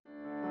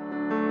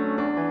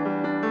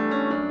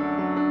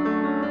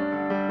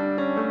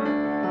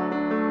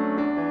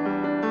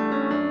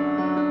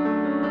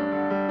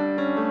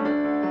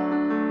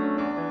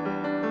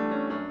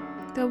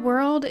The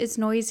World is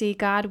Noisy,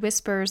 God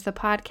Whispers, the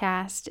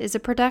podcast, is a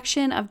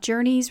production of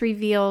Journeys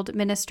Revealed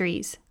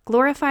Ministries.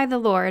 Glorify the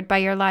Lord by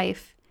your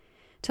life.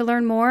 To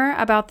learn more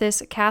about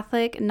this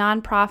Catholic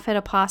nonprofit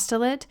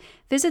apostolate,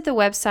 visit the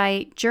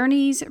website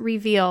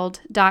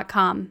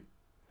journeysrevealed.com.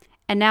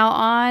 And now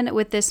on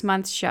with this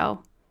month's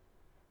show.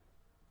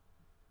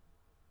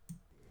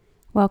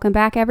 Welcome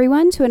back,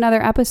 everyone, to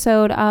another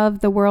episode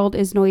of The World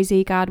is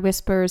Noisy, God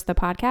Whispers, the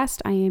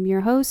podcast. I am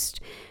your host,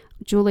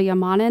 Julia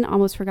Monin,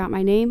 almost forgot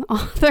my name,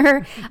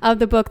 author of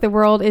the book, The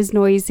World is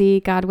Noisy,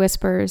 God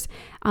Whispers.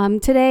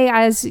 Today,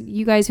 as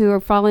you guys who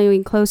are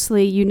following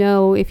closely, you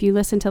know, if you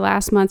listened to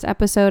last month's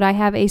episode, I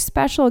have a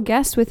special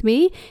guest with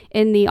me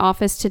in the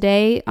office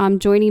today,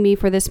 joining me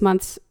for this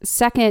month's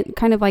second,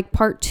 kind of like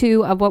part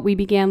 2 of what we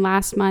began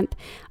last month,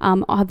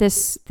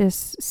 this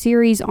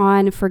series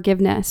on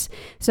forgiveness.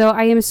 So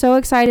I am so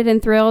excited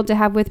and thrilled to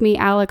have with me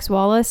Alex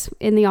Wallace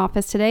in the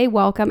office today.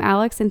 Welcome,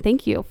 Alex, and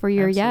thank you for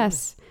your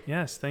yes.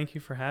 Yes, thank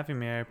you for having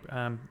me.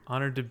 I'm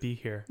honored to be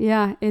here.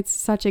 Yeah, it's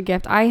such a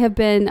gift. I have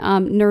been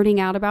nerding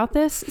out about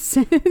this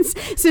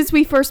since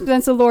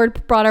the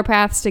Lord brought our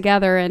paths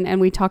together and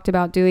we talked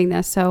about doing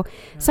this. So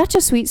Such a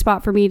sweet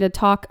spot for me to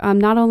talk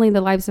not only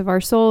the lives of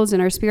our souls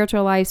and our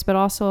spiritual lives, but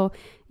also,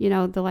 you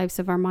know, the lives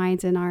of our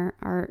minds and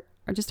our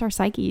just our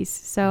psyches.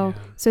 So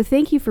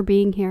thank you for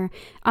being here.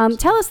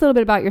 Tell us a little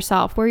bit about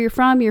yourself, where you're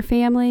from, your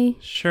family.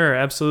 Sure,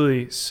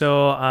 absolutely.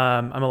 So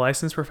I'm a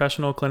licensed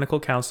professional clinical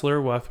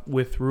counselor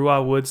with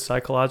Ruah Woods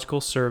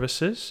Psychological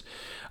Services.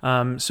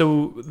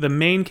 So the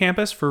main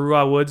campus for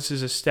Ruah Woods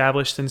is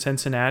established in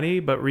Cincinnati,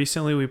 but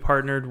recently we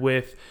partnered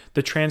with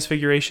the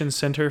Transfiguration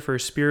Center for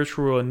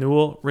Spiritual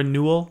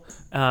Renewal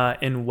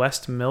in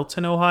West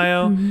Milton,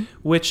 Ohio,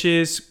 which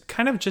is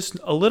kind of just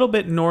a little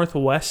bit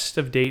northwest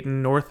of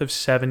Dayton, north of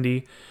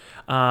 70,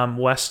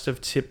 west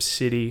of Tip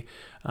City.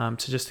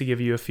 To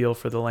give you a feel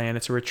for the land.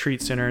 It's a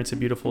retreat center. It's a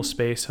beautiful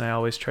space. And I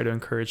always try to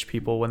encourage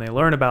people when they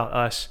learn about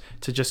us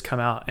to just come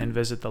out and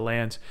visit the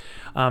land.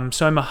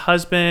 So I'm a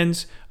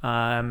husband.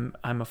 I'm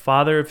a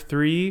father of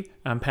 3.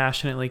 I'm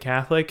passionately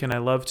Catholic, and I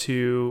love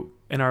to,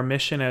 in our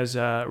mission as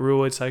Ruah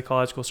Woods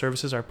Psychological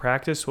Services, our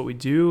practice, what we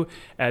do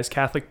as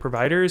Catholic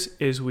providers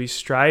is we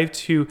strive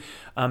to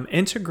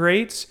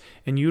integrate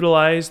and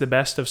utilize the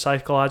best of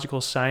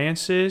psychological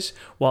sciences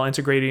while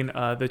integrating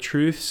the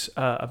truths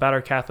about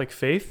our Catholic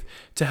faith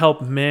to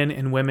help men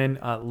and women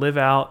live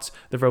out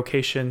the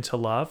vocation to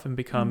love and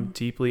become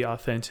deeply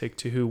authentic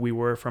to who we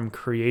were from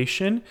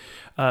creation.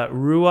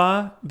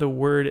 Ruah, the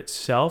word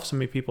itself, so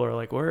many people are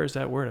like, where is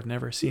that word? I've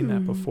never seen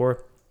that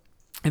before.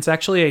 It's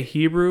actually a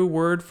Hebrew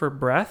word for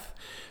breath.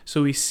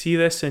 So we see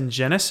this in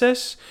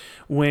Genesis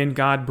when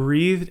God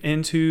breathed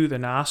into the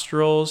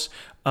nostrils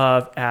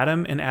of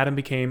Adam and Adam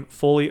became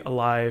fully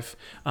alive.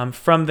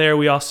 From there,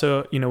 we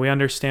also, we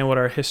understand what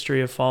our history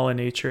of fallen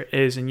nature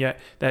is. And yet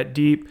that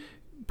deep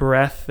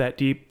breath, that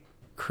deep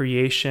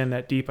creation,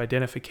 that deep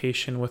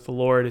identification with the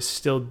Lord is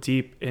still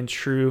deep and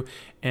true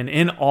and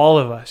in all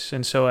of us.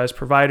 And so as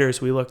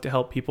providers, we look to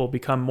help people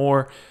become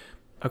more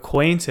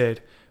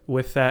acquainted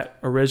with that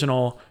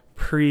original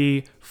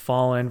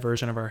pre-fallen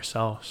version of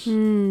ourselves.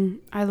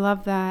 I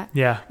love that.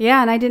 Yeah,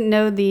 and I didn't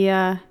know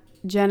the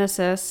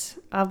genesis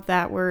of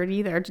that word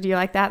either. Did you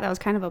like that? That was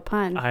kind of a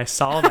pun. I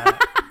saw that.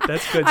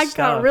 That's good I stuff.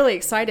 got really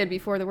excited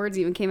before the words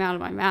even came out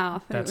of my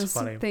mouth. That's it was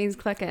funny. Things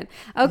clicking.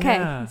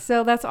 Okay,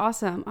 So that's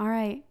awesome. All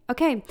right.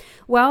 Okay.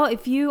 Well,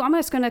 I'm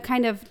just going to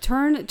kind of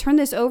turn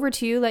this over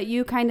to you, let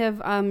you kind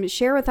of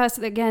share with us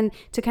again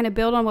to kind of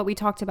build on what we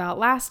talked about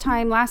last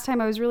time. Last time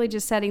I was really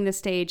just setting the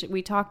stage.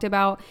 We talked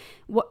about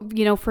what,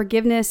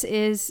 forgiveness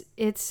is.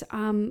 It's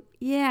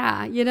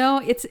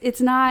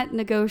it's not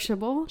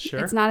negotiable. Sure.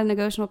 It's not a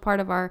negotiable part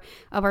of our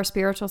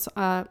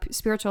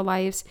spiritual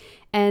lives.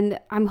 And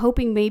I'm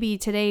hoping maybe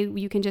today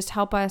you can just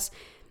help us,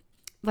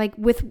 like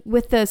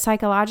with the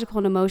psychological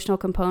and emotional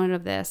component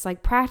of this,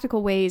 like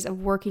practical ways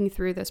of working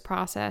through this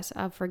process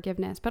of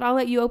forgiveness. But I'll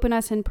let you open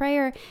us in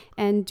prayer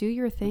and do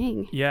your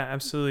thing. Yeah,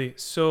 absolutely.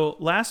 So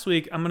last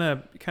week, I'm going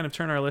to kind of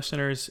turn our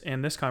listeners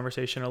in this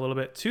conversation a little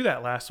bit to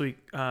that last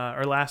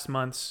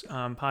month's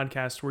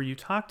podcast where you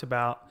talked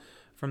about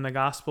from the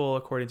gospel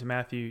according to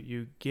Matthew,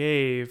 you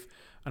gave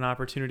an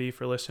opportunity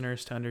for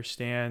listeners to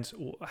understand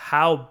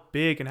how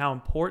big and how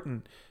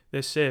important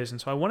this is. And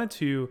so I wanted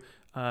to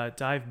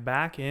dive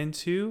back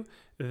into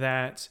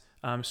that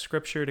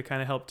scripture to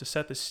kind of help to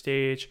set the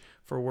stage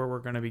for where we're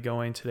going to be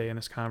going today in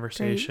this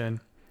conversation.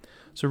 Great.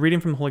 So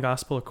reading from the Holy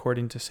Gospel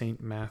according to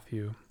St.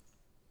 Matthew.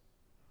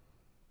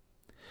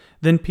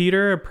 Then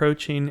Peter,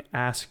 approaching,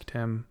 asked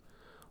him,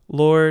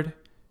 "Lord,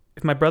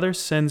 if my brother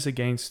sins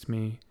against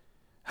me,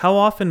 how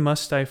often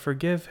must I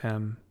forgive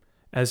him?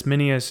 As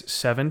many as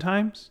 7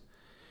 times?"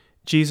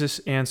 Jesus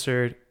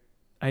answered,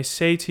 "I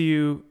say to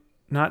you,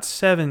 not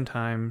 7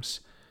 times,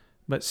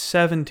 but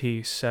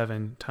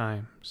 77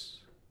 times.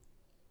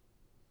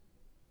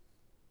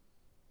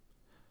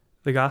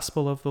 The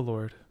Gospel of the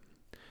Lord.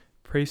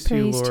 Praise to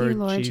you,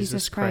 Lord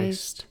Jesus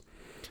Christ.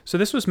 So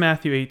this was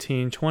Matthew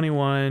 18,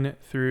 21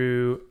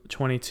 through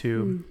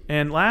 22.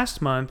 And last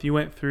month you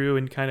went through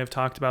and kind of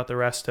talked about the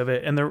rest of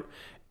it.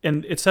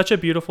 And it's such a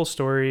beautiful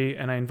story.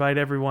 And I invite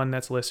everyone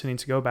that's listening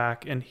to go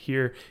back and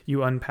hear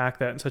you unpack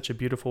that in such a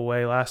beautiful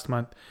way last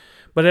month.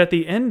 But at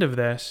the end of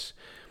this,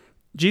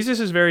 Jesus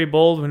is very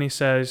bold when he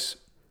says,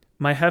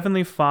 "My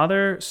heavenly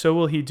Father, so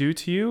will he do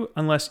to you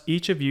unless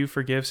each of you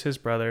forgives his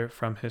brother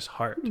from his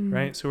heart,"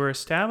 right? So we're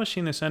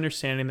establishing this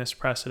understanding, this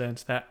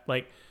precedence that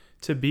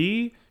to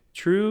be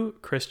true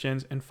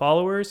Christians and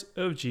followers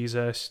of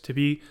Jesus, to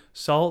be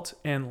salt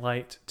and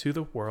light to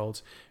the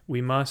world, we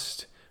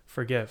must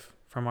forgive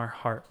from our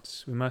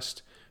hearts. We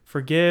must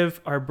forgive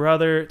our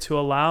brother to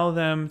allow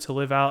them to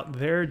live out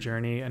their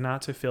journey and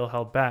not to feel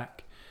held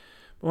back.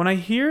 But when I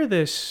hear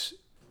this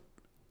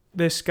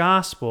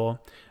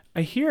gospel,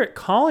 I hear it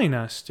calling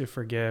us to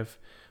forgive,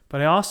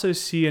 but I also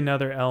see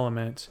another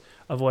element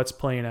of what's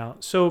playing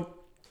out. So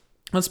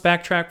let's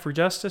backtrack for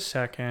just a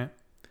second.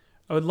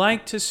 I would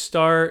like to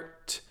start,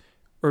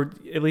 or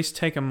at least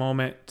take a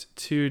moment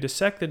to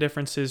dissect the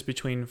differences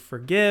between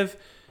forgive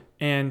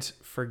and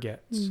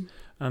forget.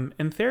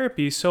 In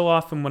therapy, so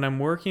often when I'm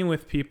working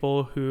with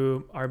people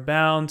who are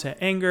bound to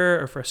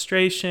anger or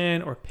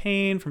frustration or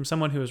pain from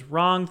someone who has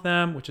wronged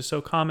them, which is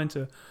so common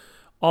to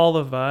all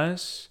of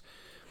us,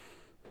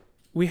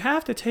 we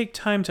have to take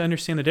time to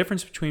understand the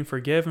difference between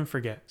forgive and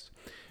forget.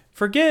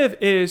 Forgive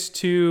is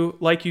to,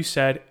 like you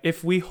said,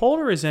 if we hold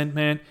a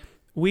resentment,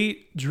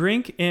 we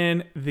drink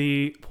in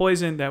the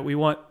poison that we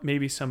want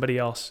maybe somebody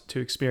else to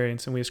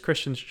experience. And we as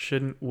Christians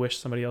shouldn't wish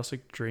somebody else to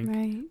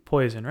drink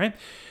poison, right?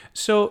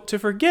 So to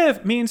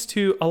forgive means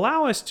to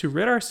allow us to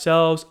rid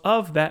ourselves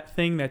of that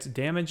thing that's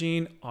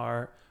damaging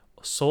our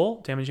soul,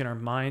 damaging our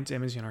mind,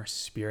 damaging our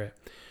spirit.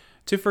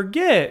 To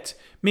forget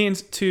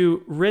means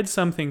to rid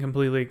something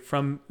completely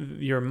from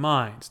your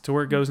mind, to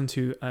where it goes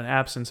into an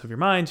absence of your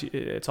mind.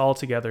 It's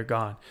altogether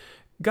gone.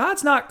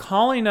 God's not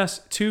calling us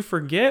to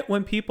forget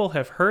when people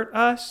have hurt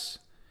us.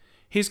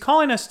 He's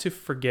calling us to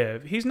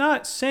forgive. He's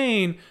not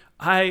saying,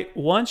 I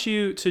want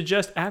you to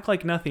just act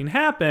like nothing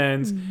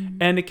happens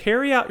and to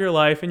carry out your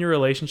life and your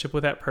relationship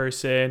with that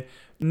person.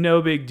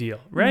 No big deal,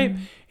 right?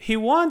 He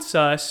wants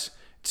us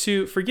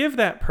to forgive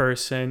that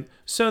person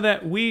so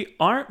that we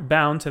aren't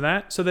bound to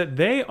that, so that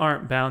they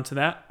aren't bound to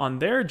that on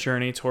their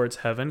journey towards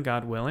heaven,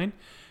 God willing.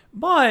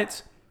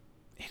 But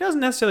he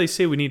doesn't necessarily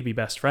say we need to be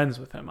best friends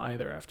with him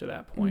either after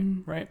that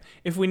point, right?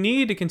 If we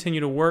need to continue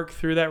to work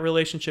through that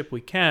relationship,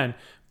 we can,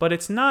 but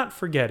it's not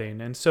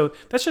forgetting. And so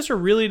that's just a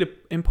really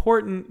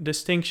important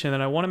distinction that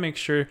I want to make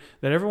sure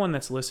that everyone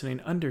that's listening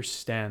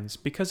understands,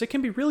 because it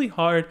can be really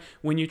hard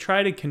when you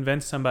try to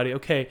convince somebody,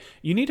 okay,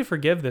 you need to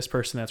forgive this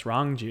person that's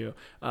wronged you.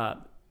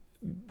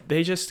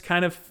 They just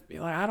kind of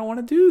like, I don't want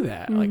to do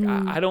that. Like,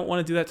 I don't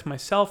want to do that to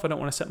myself. I don't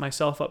want to set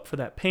myself up for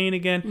that pain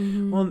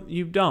again. Well,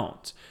 you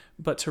don't.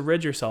 But to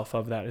rid yourself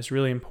of that is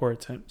really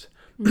important.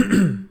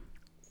 So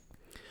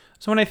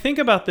when I think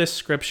about this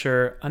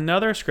scripture,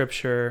 another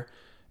scripture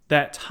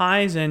that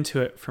ties into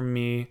it for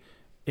me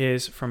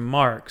is from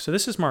Mark. So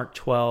this is Mark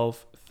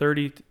 12,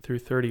 30 through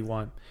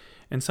 31.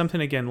 And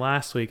something again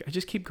last week, I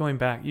just keep going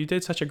back. You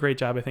did such a great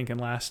job, I think, in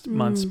last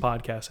month's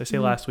podcast. I say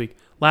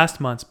last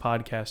month's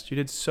podcast. You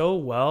did so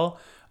well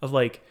of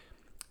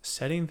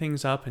setting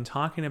things up and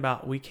talking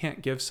about we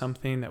can't give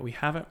something that we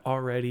haven't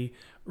already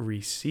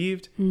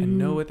received and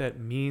know what that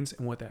means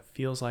and what that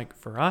feels like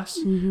for us,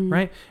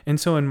 right? And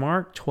so in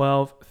Mark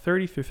 12,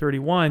 30 through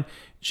 31,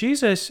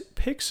 Jesus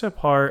picks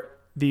apart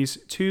these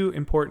two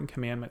important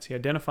commandments. He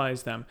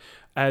identifies them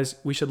as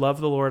we should love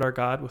the Lord our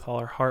God with all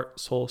our heart,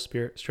 soul,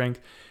 spirit, strength,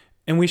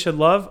 and we should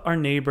love our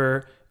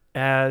neighbor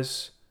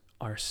as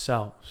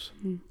ourselves.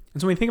 And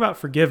so when we think about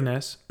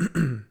forgiveness,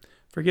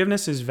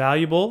 forgiveness is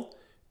valuable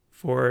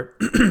for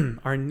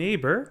our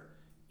neighbor.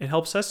 It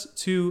helps us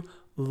to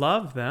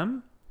love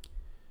them.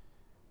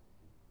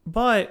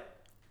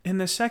 But in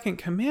the second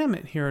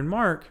commandment here in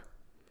Mark,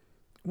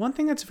 one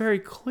thing that's very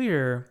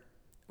clear,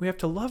 we have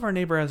to love our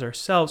neighbor as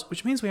ourselves,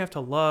 which means we have to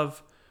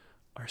love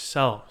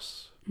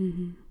ourselves.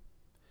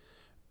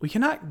 We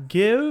cannot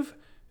give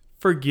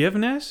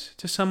forgiveness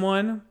to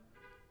someone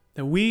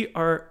that we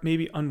are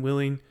maybe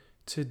unwilling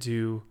to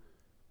do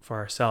for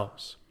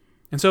ourselves.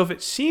 And so if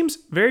it seems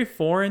very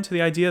foreign to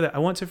the idea that I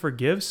want to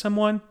forgive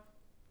someone,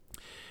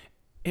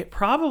 it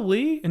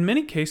probably, in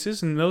many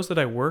cases, and those that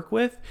I work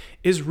with,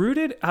 is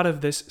rooted out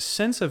of this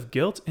sense of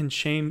guilt and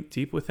shame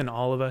deep within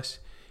all of us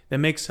that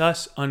makes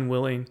us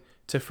unwilling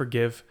to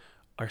forgive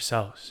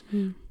ourselves.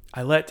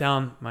 I let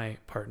down my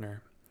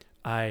partner.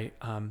 I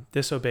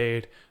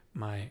disobeyed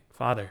my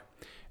father.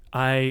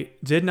 I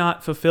did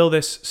not fulfill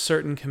this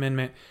certain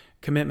commitment,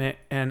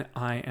 and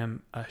I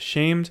am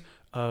ashamed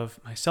of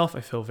myself.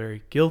 I feel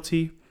very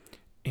guilty,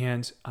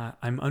 and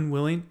I'm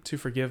unwilling to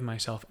forgive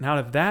myself. And out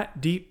of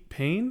that deep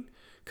pain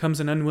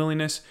comes an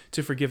unwillingness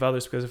to forgive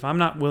others, because if I'm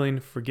not willing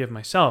to forgive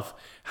myself,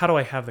 how do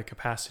I have the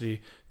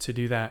capacity to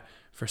do that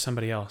for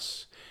somebody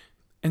else?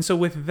 And so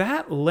with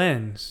that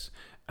lens,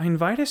 I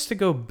invite us to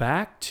go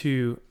back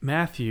to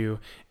Matthew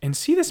and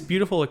see this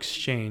beautiful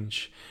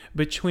exchange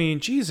between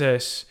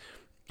Jesus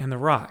and the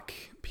rock,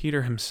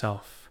 Peter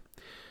himself.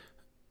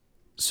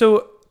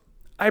 So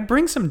I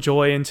bring some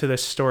joy into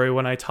this story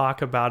when I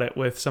talk about it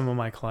with some of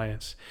my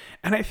clients.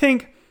 And I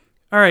think,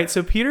 all right,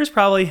 so Peter's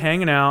probably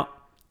hanging out,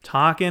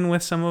 talking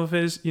with some of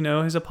his,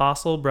 his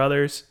apostle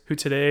brothers who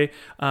today,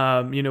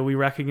 we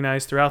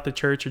recognize throughout the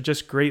church are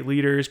just great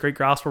leaders, great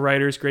gospel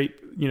writers, great,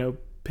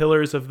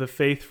 pillars of the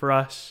faith for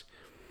us.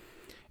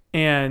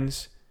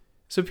 And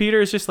so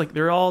Peter is just like,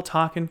 they're all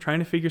talking, trying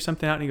to figure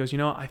something out. And he goes,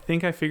 I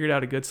think I figured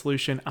out a good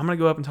solution. I'm going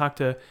to go up and talk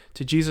to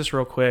Jesus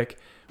real quick.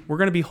 We're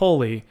going to be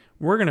holy.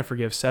 We're going to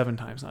forgive 7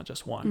 times, not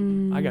just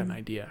 1. I got an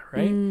idea,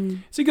 right?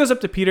 So he goes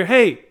up to Peter.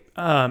 He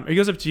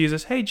goes up to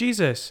Jesus. Hey,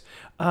 Jesus.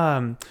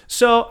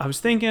 So I was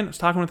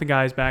talking with the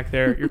guys back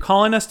there. You're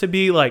calling us to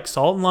be like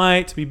salt and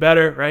light, to be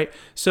better, right?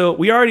 So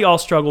we already all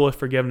struggle with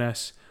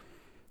forgiveness.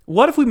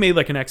 What if we made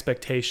like an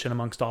expectation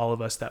amongst all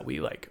of us that we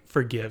like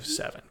forgive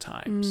 7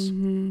 times?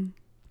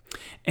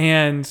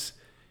 And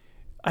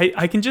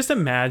I can just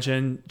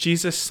imagine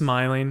Jesus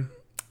smiling,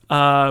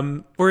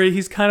 where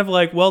he's kind of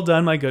like, well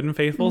done, my good and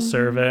faithful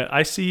servant.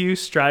 I see you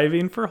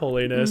striving for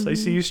holiness. I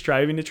see you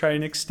striving to try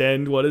and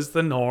extend what is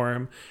the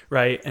norm,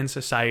 right, in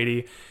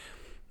society.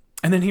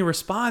 And then he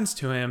responds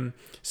to him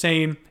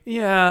saying,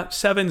 yeah,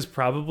 7's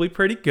probably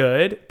pretty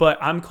good, but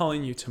I'm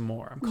calling you to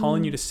more. I'm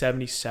calling you to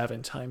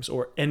 77 times,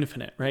 or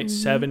infinite, right?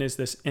 7 is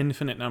this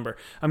infinite number.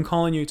 I'm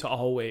calling you to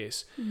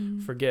always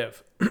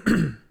forgive.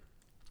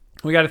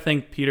 We got to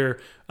think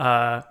Peter,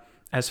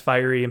 as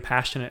fiery and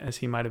passionate as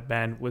he might have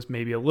been, was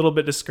maybe a little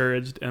bit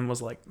discouraged and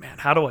was like, man,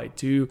 how do I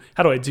do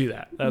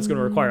that? That's going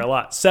to require a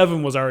lot.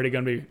 7 was already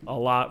going to be a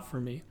lot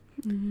for me.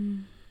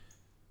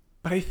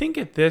 But I think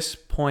at this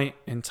point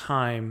in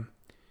time,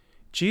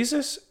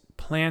 Jesus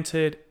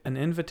planted an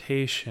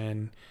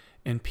invitation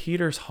in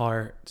Peter's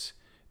heart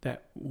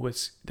that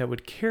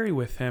would carry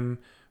with him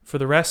for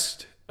the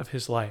rest of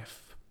his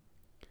life.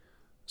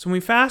 So when we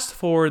fast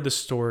forward the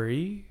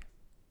story,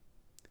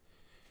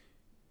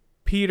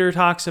 Peter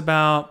talks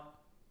about,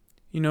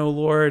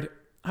 Lord,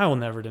 I will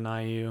never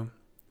deny you.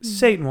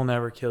 Satan will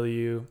never kill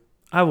you.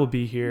 I will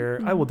be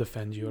here. I will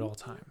defend you at all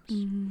times.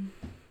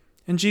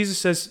 And Jesus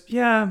says,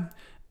 yeah,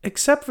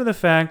 except for the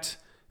fact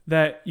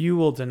that you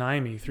will deny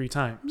me 3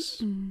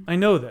 times. I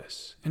know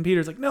this. And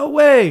Peter's like, no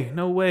way,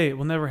 it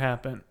will never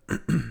happen.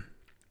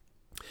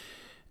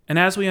 And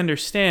as we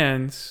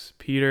understand,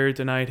 Peter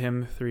denied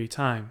him 3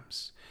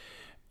 times.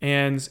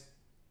 And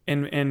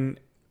in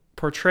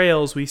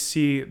portrayals, we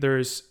see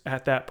there's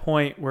at that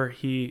point where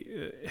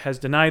he has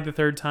denied the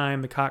 3rd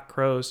time, the cock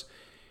crows,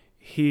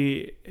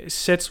 he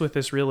sits with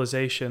this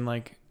realization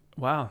like,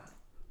 wow,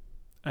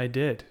 I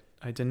did.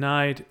 I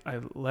denied, I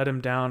let him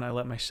down, I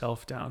let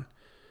myself down.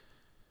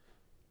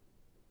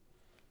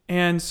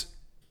 And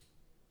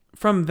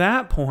from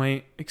that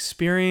point,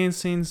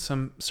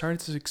 started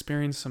to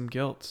experience some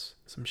guilt,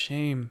 some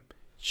shame.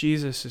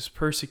 Jesus is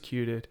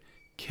persecuted,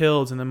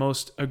 killed in the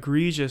most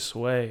egregious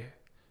way,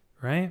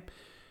 right?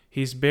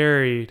 He's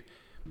buried.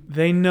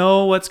 They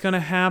know what's going to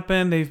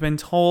happen. They've been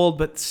told,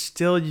 but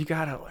still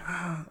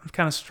I'm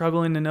kind of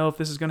struggling to know if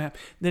this is going to happen.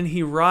 Then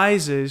he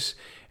rises,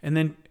 and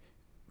then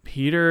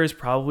Peter is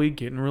probably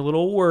getting a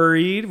little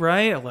worried,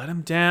 right? I let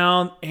him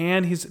down,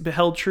 and he's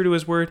held true to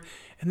his word.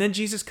 And then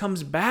Jesus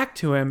comes back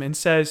to him and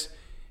says,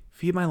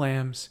 feed my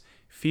lambs,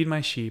 feed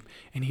my sheep.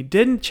 And he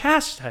didn't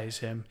chastise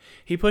him.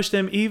 He pushed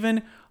him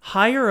even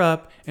higher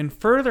up and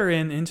further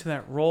into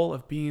that role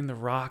of being the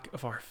rock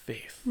of our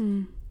faith,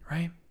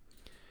 right?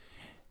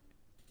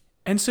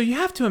 And so you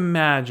have to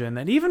imagine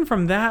that even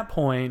from that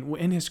point,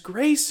 in his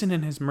grace and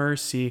in his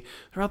mercy,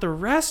 throughout the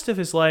rest of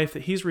his life,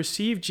 that he's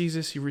received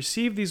Jesus, he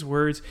received these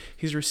words,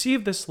 he's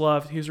received this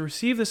love, he's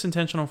received this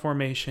intentional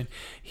formation.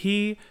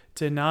 He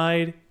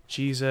denied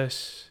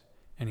Jesus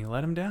and he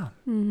let him down.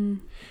 And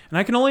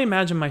I can only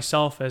imagine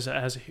myself as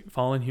a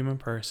fallen human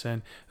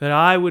person, that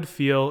I would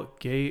feel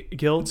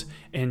guilt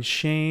and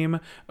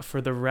shame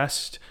for the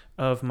rest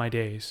of my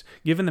days,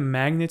 given the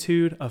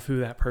magnitude of who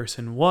that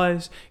person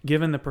was,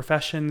 given the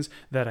professions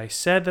that I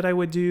said that I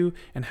would do,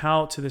 and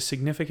how to the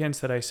significance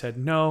that I said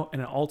no,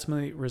 and it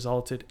ultimately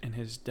resulted in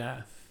his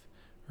death,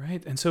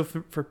 right? And so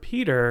for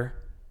Peter,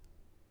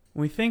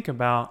 when we think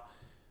about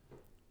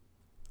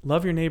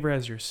love your neighbor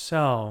as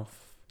yourself,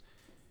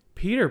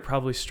 Peter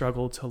probably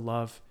struggled to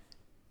love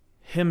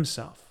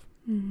himself.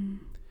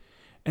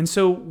 And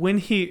so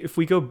if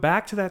we go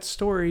back to that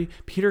story,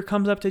 Peter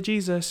comes up to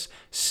Jesus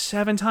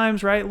 7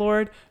 times, right,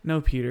 Lord?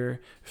 No,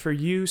 Peter, for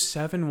you,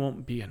 7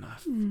 won't be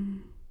enough.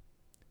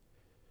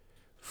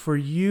 For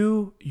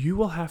you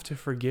will have to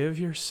forgive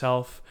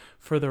yourself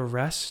for the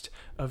rest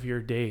of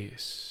your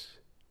days.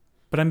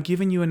 But I'm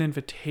giving you an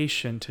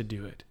invitation to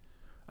do it.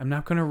 I'm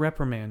not going to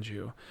reprimand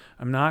you.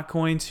 I'm not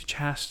going to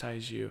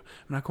chastise you.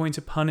 I'm not going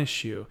to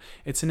punish you.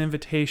 It's an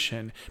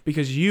invitation,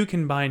 because you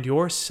can bind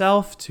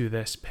yourself to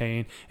this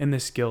pain and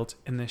this guilt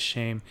and this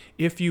shame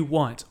if you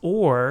want,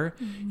 or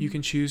you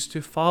can choose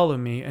to follow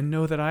me and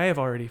know that I have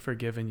already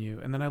forgiven you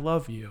and that I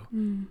love you.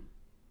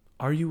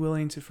 Are you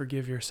willing to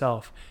forgive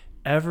yourself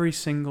every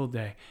single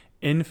day,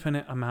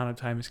 infinite amount of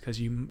times, because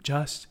you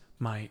just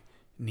might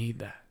need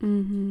that?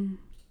 Mm-hmm.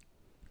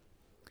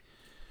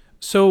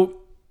 So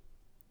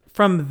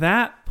from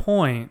that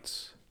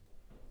point,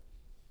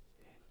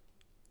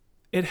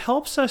 it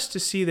helps us to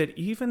see that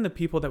even the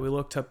people that we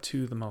look up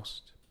to the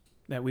most,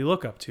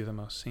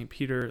 St.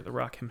 Peter the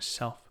Rock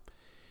himself,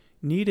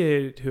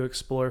 needed to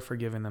explore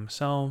forgiving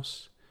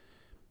themselves.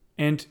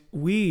 And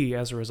we,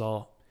 as a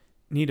result,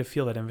 need to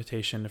feel that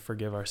invitation to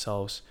forgive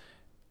ourselves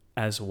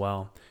as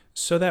well,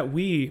 so that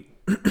we,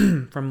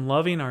 from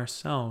loving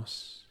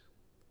ourselves,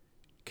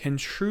 can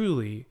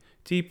truly,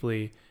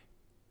 deeply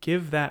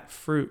give that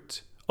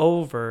fruit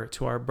over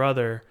to our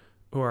brother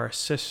or our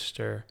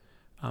sister.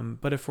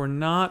 But if we're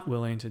not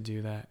willing to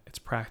do that, it's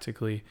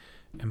practically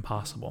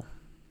impossible.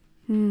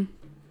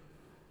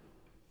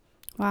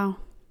 Wow.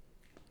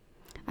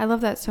 I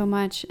love that so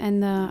much.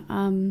 And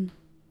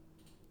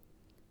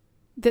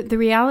the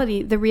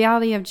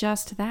reality of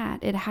just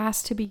that, it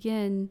has to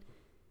begin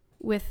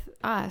with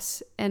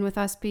us, and with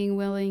us being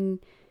willing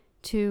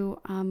to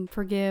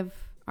forgive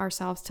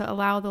ourselves, to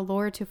allow the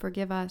Lord to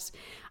forgive us.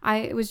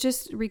 I was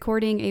just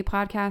recording a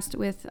podcast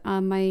with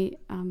my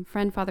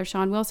friend, Father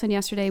Sean Wilson,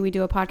 yesterday. We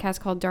do a podcast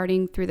called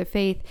Darting Through the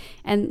Faith.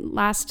 And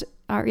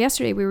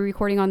yesterday we were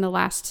recording on the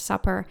Last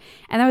Supper.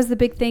 And that was the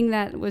big thing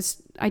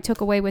I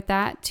took away with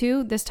that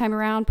too, this time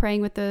around,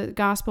 praying with the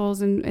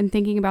Gospels and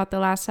thinking about the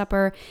Last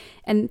Supper,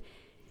 and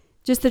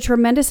just the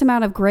tremendous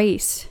amount of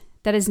grace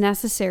that is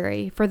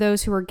necessary for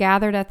those who were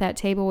gathered at that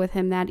table with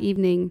him that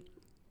evening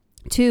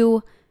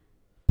to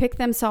pick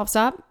themselves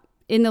up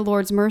in the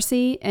Lord's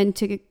mercy and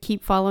to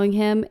keep following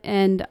him,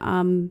 and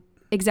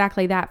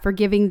exactly that,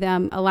 forgiving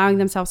them, allowing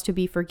themselves to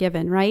be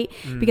forgiven, right?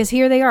 Because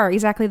here they are,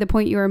 exactly the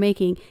point you were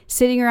making,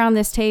 sitting around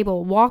this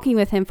table, walking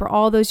with him for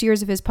all those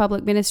years of his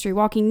public ministry,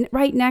 walking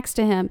right next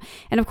to him.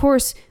 And of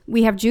course,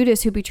 we have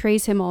Judas, who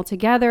betrays him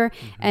altogether,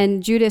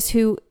 and Judas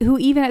who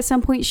even at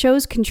some point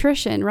shows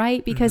contrition,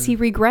 right? Because he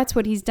regrets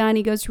what he's done.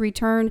 He goes to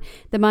return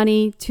the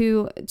money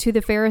to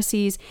the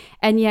Pharisees,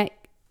 and yet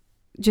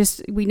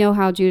we know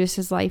how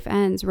Judas's life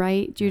ends,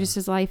 right?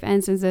 Judas's life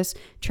ends in this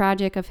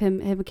tragic of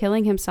him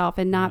killing himself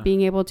and not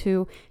being able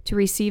to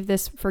receive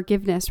this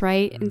forgiveness,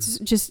 right? And it's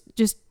just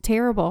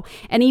terrible.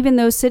 And even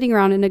those sitting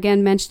around, and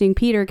again mentioning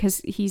Peter, because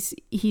he's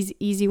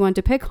easy one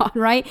to pick on,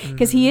 right?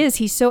 Because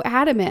he's so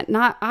adamant.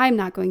 I'm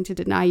not going to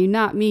deny you,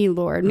 not me,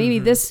 Lord. Maybe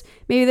this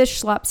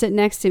schlep sitting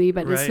next to me,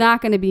 but it's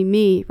not going to be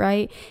me,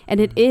 right? And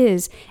it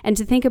is. And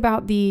to think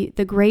about the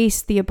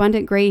grace, the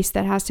abundant grace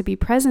that has to be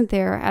present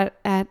there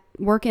at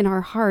work in our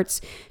hearts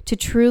to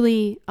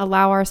truly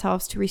allow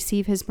ourselves to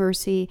receive his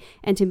mercy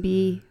and to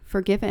be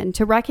forgiven,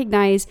 to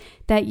recognize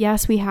that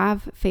yes, we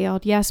have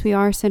failed. Yes, we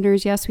are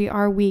sinners. Yes, we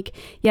are weak.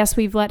 Yes,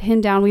 we've let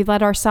him down. We've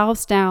let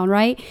ourselves down,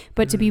 right?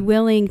 But to be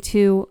willing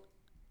to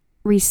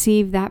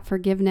receive that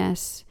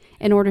forgiveness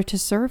in order to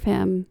serve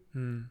him.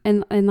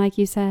 And like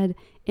you said,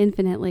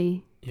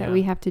 infinitely, that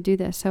we have to do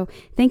this. So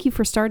thank you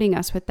for starting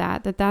us with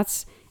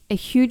that's a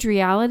huge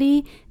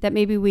reality that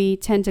maybe we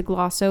tend to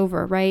gloss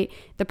over, right?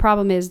 The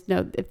problem is,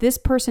 no, if this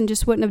person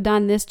just wouldn't have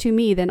done this to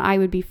me, then I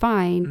would be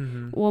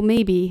fine. Well,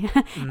 maybe.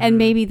 And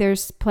maybe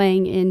there's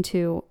playing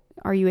into,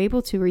 are you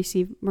able to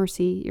receive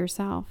mercy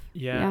yourself?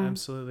 Yeah,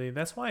 absolutely.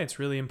 That's why it's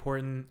really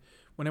important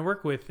when I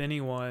work with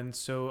anyone.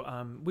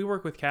 So we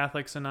work with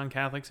Catholics and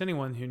non-Catholics,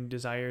 anyone who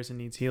desires and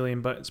needs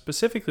healing. But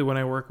specifically when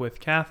I work with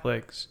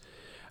Catholics,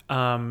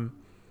 I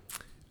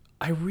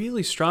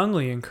really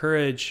strongly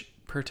encourage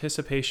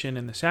participation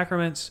in the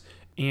sacraments,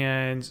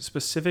 and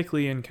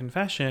specifically in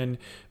confession,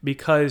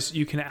 because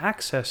you can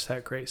access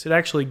that grace. It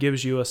actually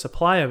gives you a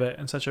supply of it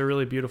in such a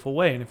really beautiful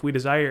way. And if we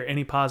desire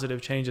any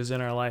positive changes in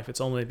our life,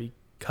 it's only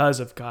because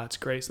of God's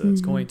grace that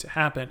it's going to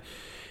happen.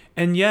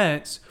 And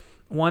yet,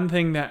 one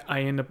thing that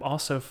I end up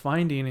also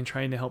finding and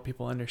trying to help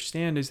people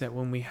understand is that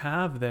when we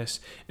have this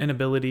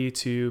inability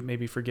to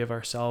maybe forgive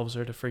ourselves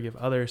or to forgive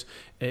others,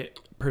 it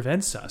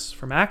prevents us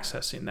from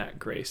accessing that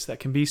grace that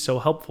can be so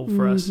helpful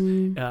for us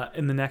in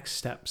the next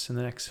steps, in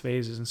the next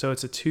phases. And so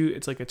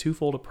it's like a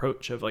twofold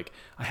approach of like,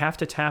 I have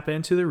to tap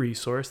into the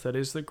resource that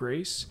is the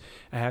grace.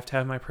 I have to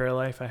have my prayer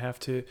life. I have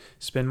to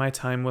spend my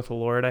time with the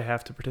Lord. I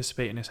have to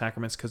participate in his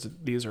sacraments because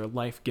these are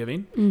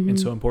life-giving and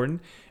so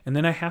important. And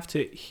then I have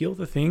to heal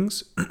the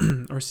things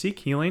or seek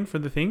healing for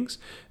the things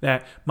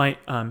that might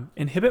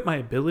inhibit my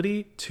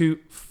ability to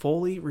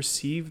fully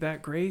receive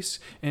that grace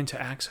and to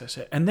access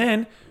it. And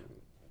then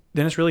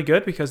it's really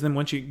good, because then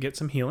once you get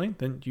some healing,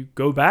 then you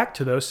go back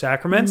to those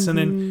sacraments and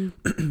then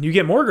you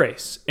get more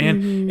grace.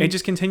 And it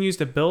just continues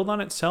to build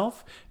on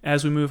itself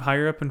as we move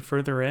higher up and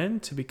further in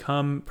to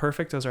become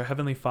perfect as our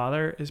Heavenly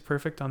Father is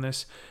perfect on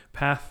this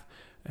path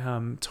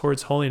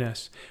towards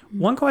holiness.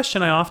 One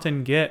question I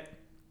often get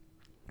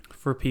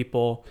from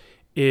people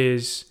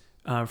is,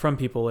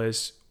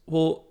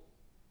 well,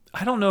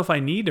 I don't know if I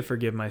need to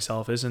forgive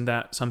myself. Isn't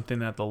that something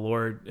that the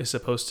Lord is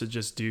supposed to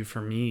just do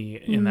for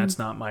me? And that's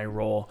not my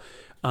role.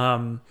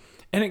 And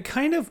it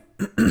kind of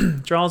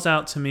draws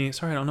out to me,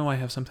 sorry, I don't know why I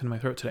have something in my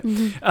throat today.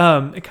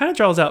 It kind of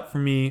draws out for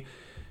me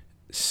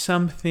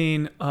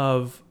something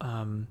of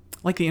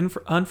like the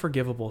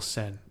unforgivable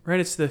sin, right?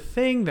 It's the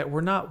thing that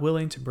we're not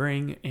willing to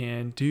bring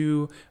and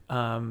do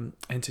and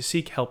to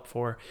seek help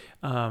for.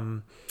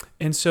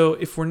 And so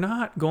if we're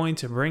not going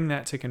to bring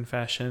that to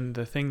confession,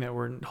 the thing that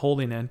we're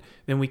holding in,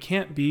 then we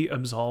can't be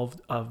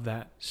absolved of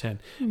that sin.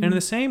 And in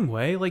the same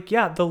way, like,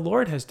 yeah, the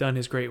Lord has done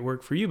his great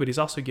work for you, but he's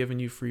also given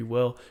you free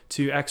will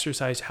to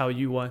exercise how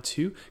you want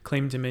to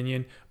claim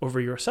dominion over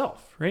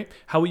yourself, right?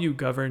 How will you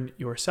govern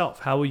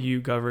yourself? How will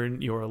you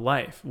govern your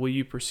life? Will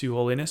you pursue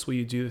holiness? Will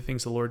you do the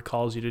things the Lord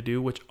calls you to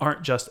do, which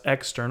aren't just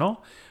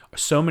external?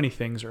 So many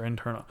things are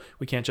internal.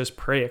 We can't just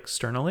pray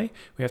externally.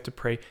 We have to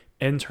pray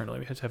internally.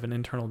 We have to have an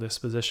internal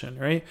disposition,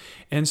 right?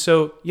 And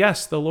so,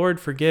 yes, the Lord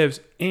forgives.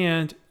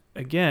 And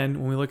again,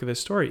 when we look at this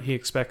story, he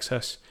expects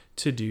us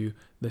to do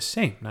the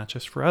same, not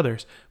just for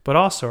others, but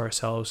also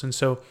ourselves. And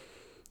so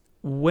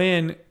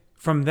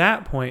from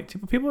that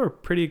point, people are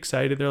pretty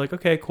excited. They're like,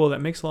 okay, cool.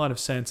 That makes a lot of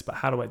sense, but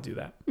how do I do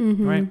that?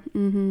 Right?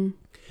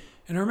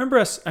 And I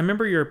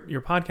remember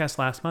your podcast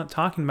last month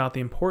talking about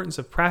the importance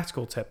of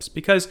practical tips,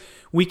 because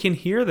we can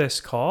hear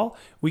this call,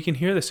 we can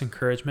hear this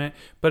encouragement,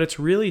 but it's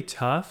really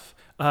tough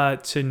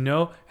to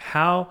know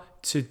how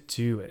to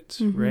do it,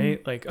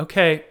 right? Like,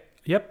 okay,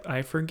 yep,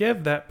 I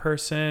forgive that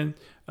person,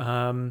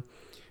 and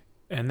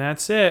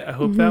that's it. I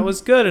hope that was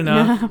good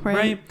enough,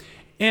 right?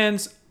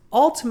 And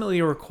ultimately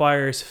it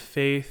requires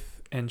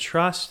faith and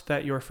trust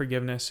that your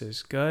forgiveness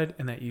is good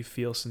and that you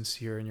feel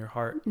sincere in your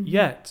heart.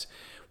 Yet,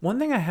 one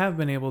thing I have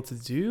been able to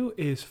do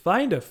is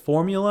find a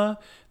formula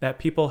that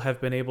people have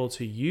been able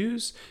to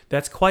use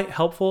that's quite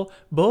helpful,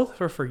 both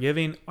for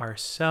forgiving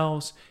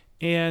ourselves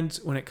and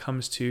when it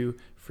comes to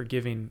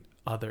forgiving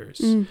others.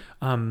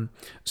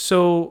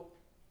 So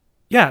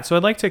I'd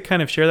like to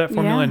kind of share that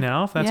formula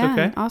now, if that's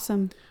okay.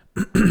 Awesome.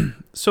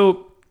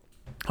 So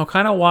I'll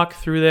kind of walk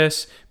through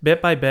this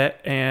bit by bit,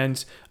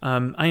 and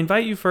I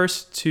invite you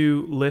first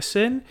to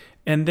listen,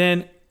 and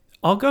then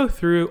I'll go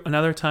through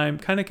another time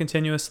kind of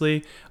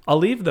continuously. I'll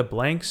leave the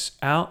blanks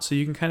out so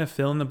you can kind of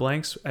fill in the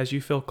blanks as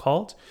you feel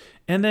called.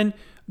 And then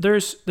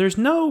there's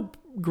no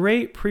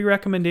great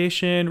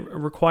pre-recommendation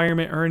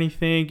requirement or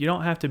anything. You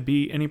don't have to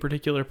be any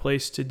particular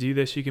place to do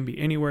this. You can be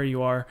anywhere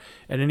you are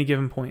at any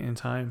given point in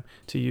time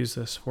to use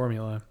this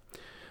formula.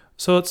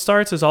 So it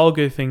starts as all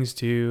good things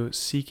do,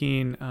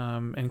 seeking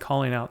and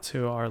calling out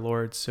to our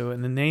Lord. So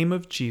in the name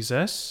of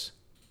Jesus,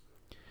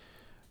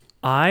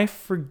 I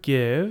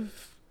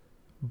forgive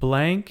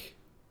blank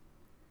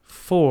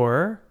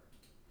for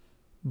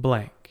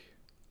blank.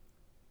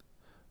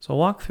 So I'll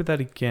walk through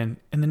that again.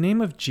 In the name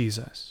of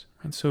Jesus.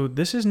 And so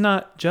this is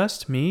not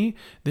just me.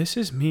 This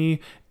is me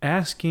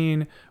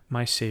asking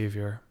my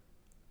Savior,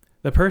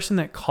 the person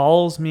that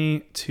calls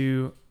me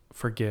to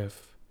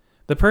forgive,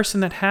 the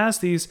person that has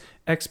these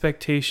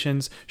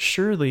expectations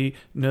surely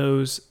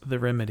knows the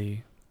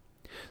remedy.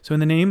 So in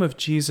the name of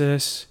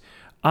Jesus,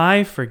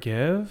 I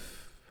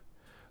forgive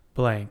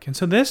blank. And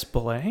so this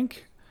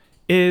blank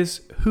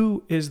is,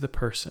 who is the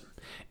person?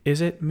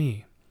 Is it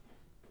me?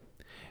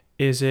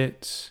 Is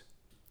it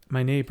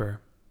my neighbor?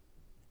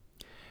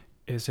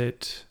 Is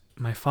it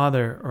my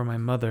father or my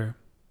mother?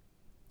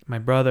 My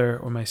brother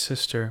or my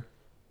sister?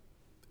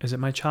 Is it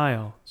my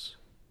child?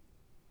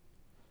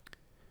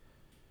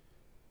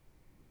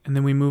 And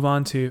then we move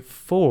on to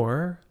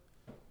for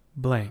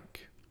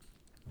blank.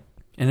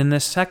 And in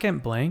this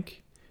second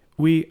blank,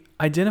 we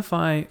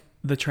identify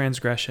the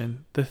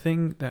transgression, the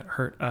thing that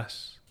hurt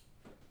us.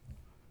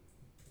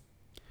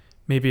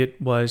 Maybe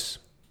it was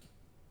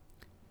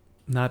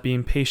not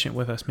being patient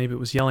with us. Maybe it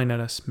was yelling at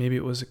us. Maybe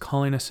it was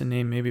calling us a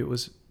name. Maybe it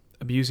was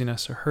abusing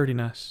us or hurting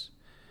us.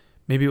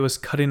 Maybe it was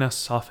cutting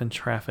us off in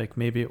traffic.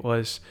 Maybe it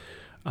was,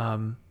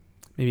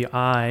 maybe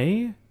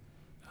I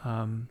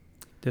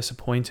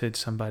disappointed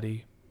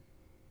somebody.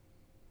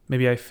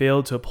 Maybe I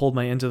failed to uphold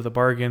my end of the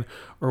bargain,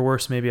 or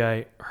worse, maybe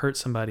I hurt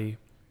somebody.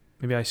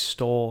 Maybe I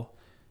stole.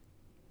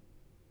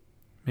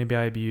 Maybe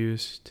I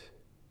abused.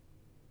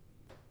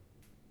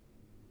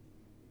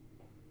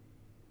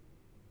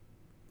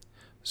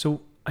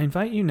 So I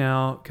invite you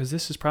now, because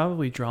this is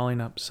probably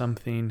drawing up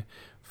something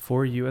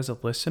for you as a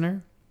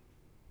listener.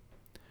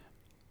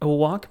 I will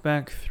walk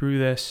back through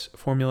this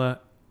formula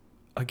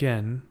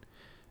again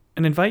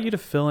and invite you to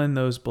fill in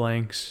those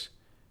blanks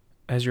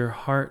as your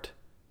heart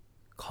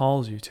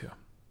calls you to.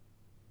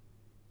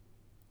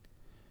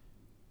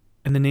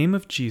 In the name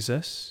of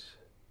Jesus,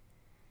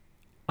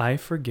 I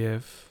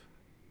forgive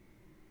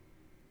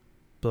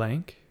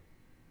blank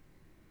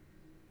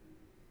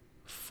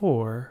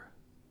for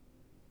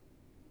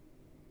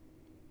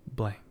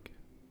blank.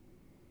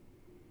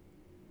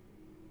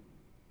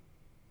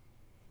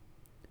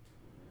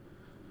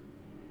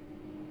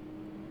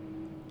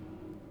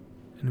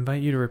 And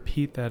invite you to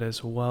repeat that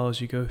as well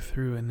as you go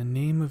through. In the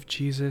name of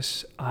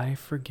Jesus, I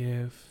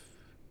forgive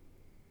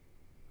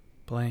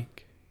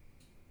blank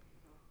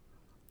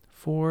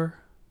for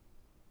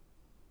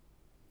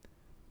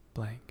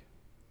blank.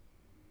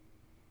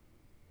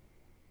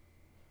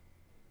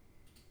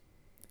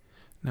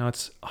 Now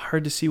it's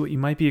hard to see what you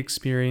might be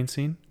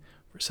experiencing,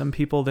 For some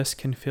people, this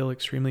can feel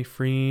extremely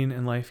freeing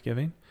and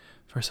life-giving.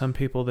 For some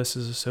people, this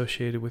is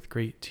associated with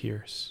great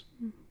tears.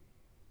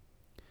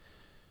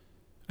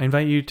 I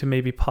invite you to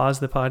maybe pause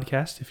the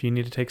podcast if you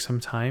need to take some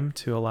time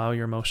to allow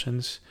your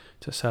emotions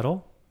to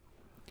settle.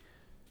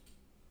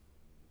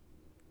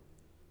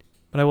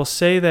 But I will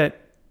say that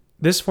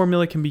this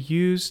formula can be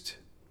used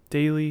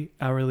daily,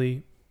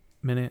 hourly,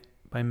 minute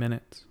by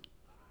minute.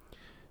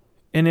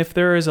 And if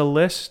there is a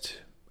list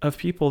of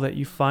people that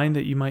you find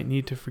that you might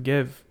need to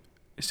forgive,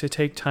 is to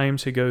take time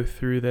to go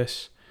through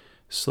this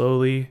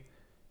slowly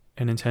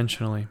and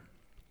intentionally.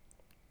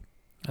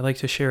 I'd like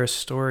to share a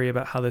story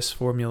about how this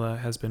formula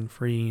has been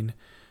freeing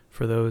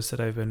for those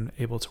that I've been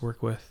able to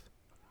work with.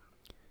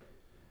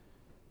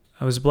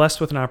 I was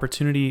blessed with an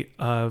opportunity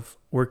of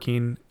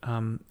working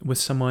with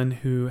someone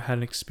who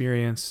had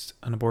experienced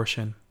an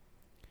abortion.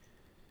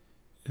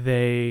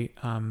 They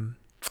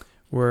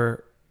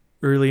were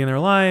early in their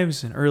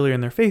lives and earlier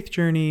in their faith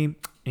journey,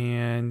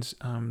 and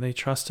they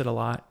trusted a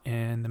lot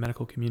in the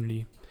medical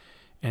community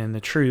and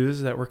the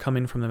truths that were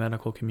coming from the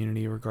medical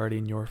community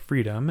regarding your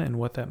freedom and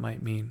what that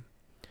might mean.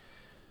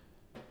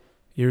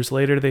 Years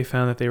later, they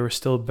found that they were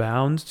still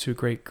bound to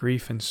great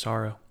grief and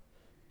sorrow,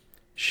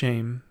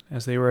 shame,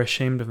 as they were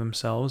ashamed of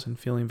themselves and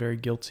feeling very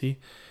guilty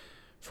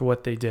for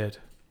what they did.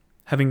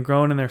 Having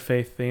grown in their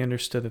faith, they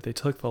understood that they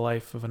took the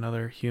life of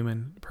another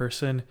human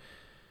person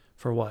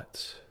for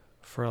what?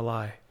 For a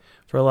lie.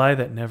 For a lie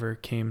that never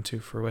came to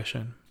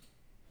fruition.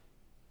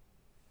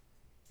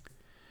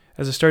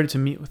 As I started to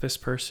meet with this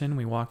person,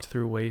 we walked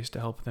through ways to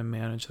help them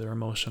manage their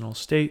emotional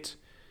state,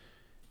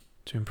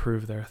 to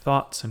improve their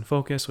thoughts and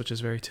focus, which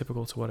is very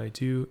typical to what I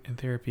do in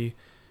therapy.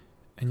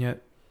 And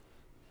yet,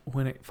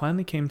 when it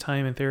finally came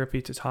time in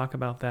therapy to talk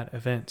about that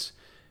event,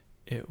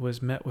 it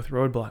was met with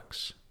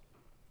roadblocks.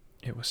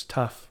 It was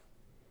tough.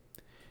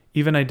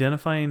 Even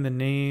identifying the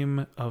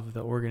name of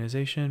the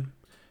organization,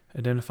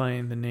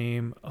 identifying the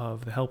name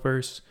of the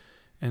helpers,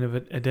 and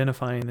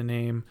identifying the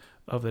name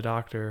of the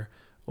doctor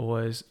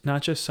was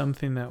not just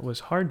something that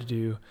was hard to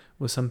do,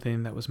 was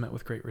something that was met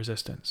with great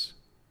resistance.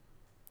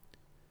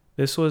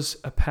 This was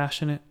a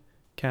passionate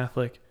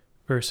Catholic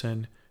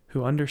person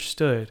who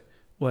understood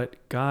what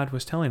God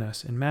was telling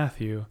us in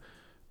Matthew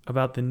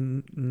about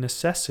the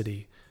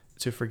necessity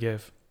to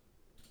forgive.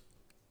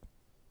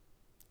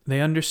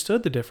 They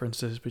understood the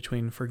differences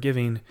between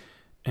forgiving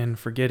and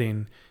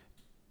forgetting.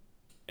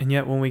 And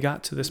yet when we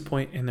got to this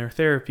point in their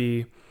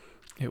therapy,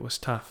 it was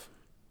tough.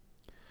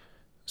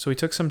 So we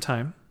took some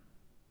time,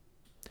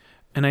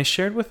 and I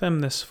shared with them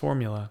this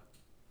formula.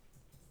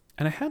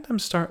 And I had them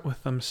start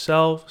with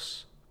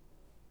themselves,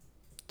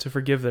 to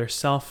forgive their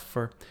self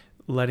for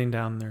letting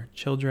down their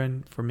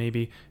children, for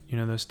maybe,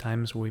 those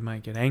times where we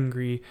might get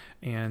angry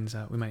and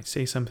we might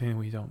say something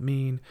we don't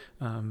mean,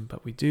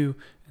 but we do,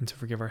 and to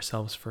forgive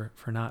ourselves for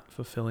not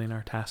fulfilling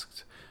our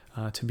tasks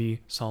to be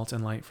salt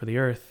and light for the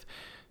earth.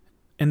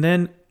 And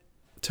then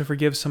to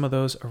forgive some of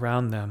those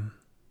around them.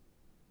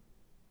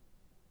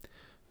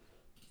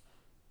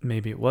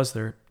 Maybe it was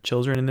their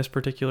children in this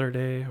particular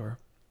day, or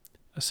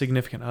a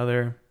significant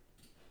other,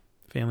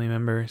 family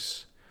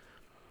members.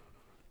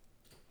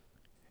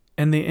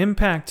 And the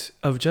impact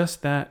of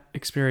just that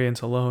experience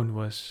alone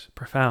was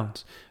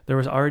profound. There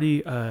was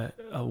already a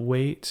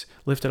weight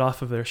lifted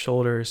off of their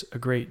shoulders, a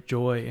great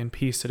joy and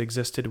peace that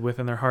existed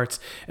within their hearts,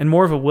 and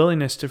more of a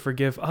willingness to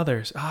forgive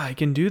others. I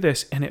can do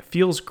this, and it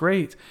feels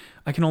great.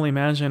 I can only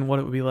imagine what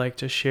it would be like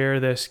to share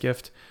this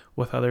gift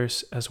with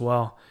others as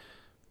well.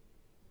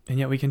 And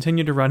yet we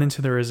continue to run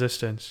into the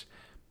resistance.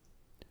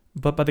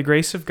 But by the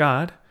grace of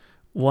God,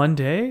 one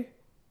day,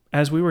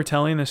 as we were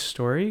telling this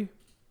story,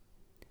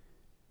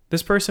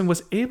 this person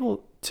was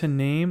able to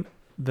name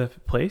the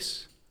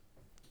place,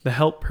 the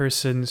help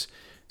persons,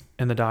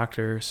 and the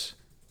doctors,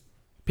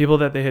 people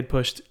that they had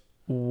pushed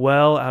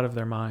well out of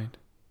their mind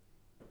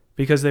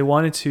because they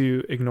wanted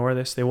to ignore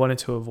this. They wanted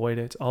to avoid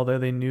it, although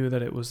they knew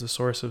that it was the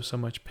source of so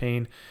much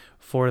pain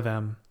for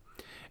them.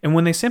 And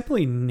when they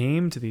simply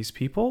named these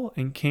people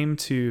and came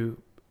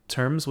to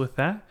terms with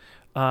that,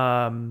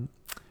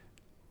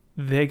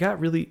 they got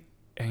really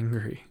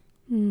angry.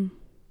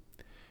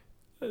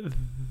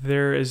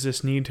 There is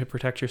this need to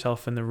protect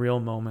yourself in the real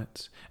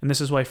moments. And this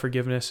is why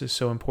forgiveness is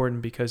so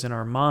important, because in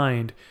our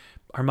mind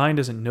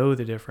doesn't know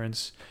the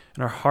difference.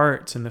 And our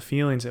hearts and the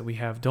feelings that we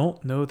have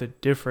don't know the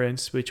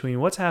difference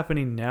between what's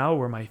happening now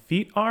where my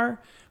feet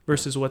are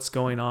versus what's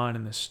going on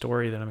in the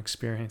story that I'm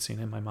experiencing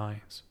in my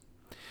mind.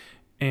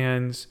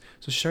 And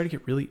so she started to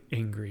get really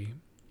angry.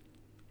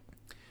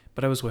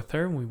 But I was with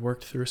her and we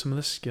worked through some of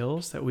the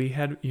skills that we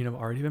had,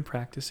 already been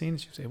practicing.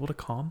 She was able to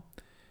calm.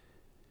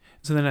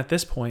 So then at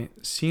this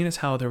point, seeing as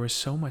how there was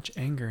so much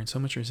anger and so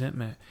much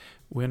resentment,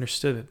 we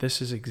understood that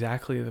this is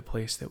exactly the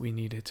place that we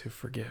needed to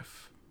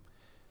forgive,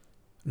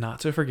 not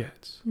to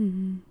forget.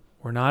 Mm-hmm.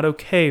 We're not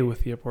okay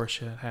with the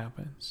abortion that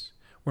happens.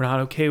 We're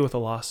not okay with the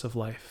loss of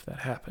life that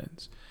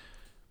happens.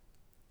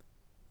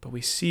 But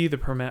we see the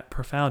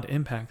profound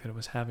impact that it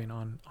was having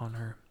on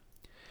her.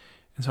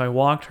 And so I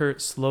walked her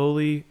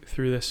slowly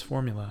through this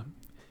formula.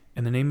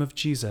 In the name of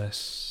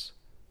Jesus,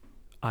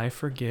 I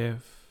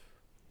forgive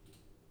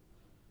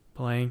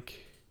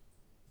blank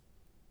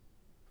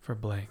for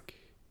blank.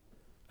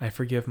 I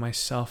forgive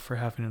myself for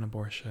having an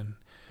abortion.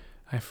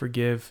 I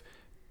forgive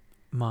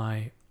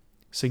my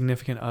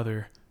significant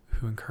other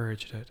who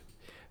encouraged it.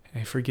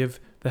 I forgive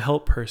the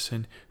help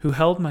person who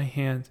held my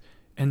hand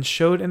and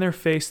showed in their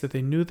face that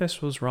they knew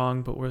this was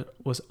wrong but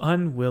was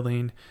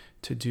unwilling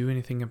to do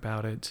anything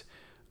about it.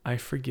 I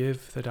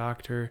forgive the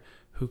doctor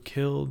who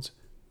killed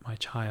my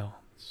child.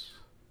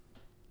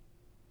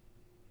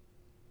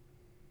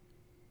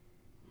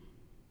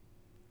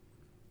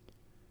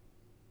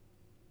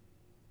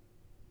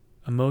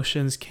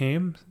 Emotions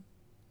came,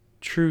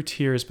 true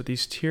tears, but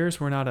these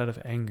tears were not out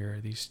of anger.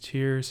 These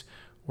tears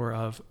were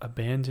of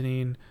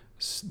abandoning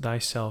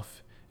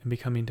thyself and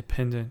becoming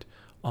dependent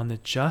on the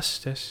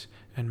justice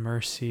and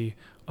mercy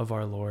of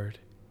our Lord.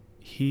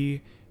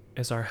 He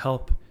is our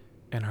help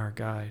and our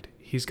guide.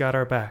 He's got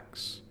our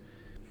backs.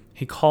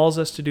 He calls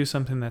us to do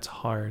something that's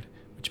hard,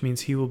 which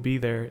means he will be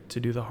there to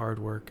do the hard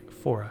work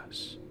for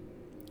us.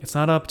 It's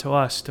not up to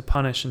us to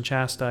punish and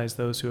chastise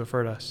those who have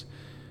hurt us.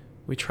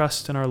 We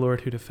trust in our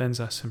Lord who defends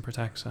us and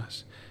protects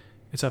us.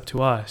 It's up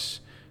to us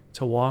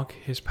to walk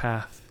his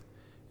path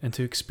and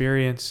to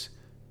experience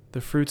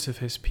the fruits of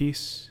his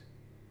peace,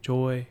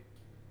 joy,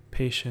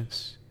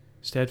 patience,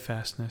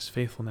 steadfastness,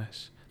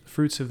 faithfulness, the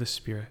fruits of the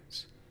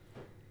Spirit.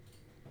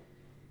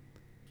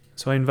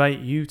 So I invite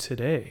you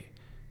today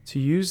to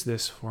use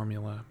this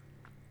formula.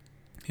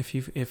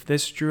 If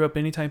this drew up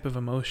any type of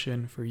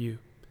emotion for you,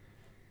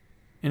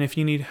 and if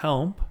you need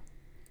help,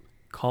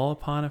 call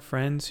upon a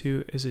friend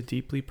who is a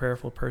deeply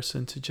prayerful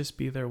person to just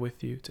be there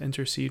with you, to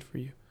intercede for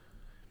you.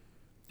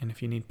 And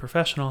if you need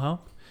professional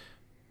help,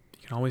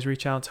 you can always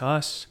reach out to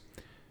us.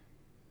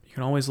 You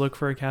can always look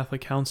for a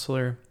Catholic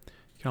counselor.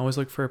 You can always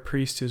look for a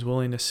priest who's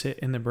willing to sit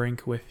in the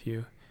brink with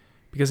you.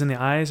 Because in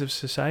the eyes of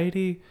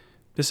society,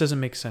 this doesn't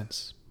make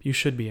sense. You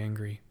should be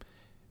angry.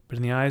 But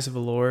in the eyes of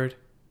the Lord,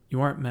 you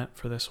aren't meant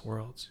for this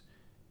world.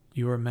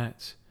 You are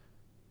meant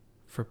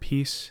for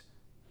peace,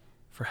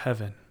 for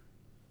heaven.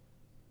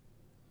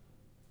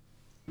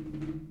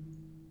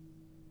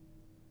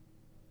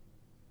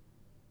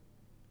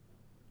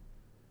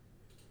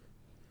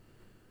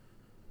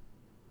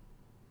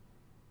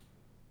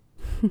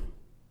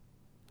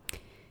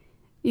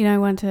 I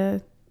want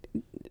to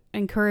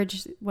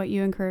encourage what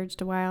you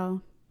encouraged a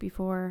while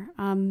before.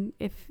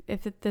 If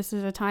this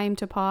is a time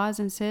to pause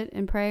and sit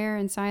in prayer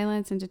and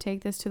silence and to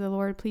take this to the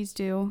Lord, please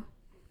do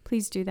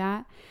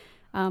that.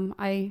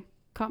 I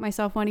caught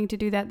myself wanting to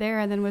do that there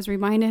and then was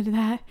reminded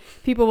that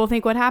people will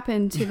think what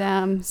happened to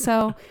them.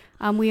 So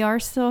we are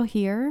still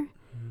here.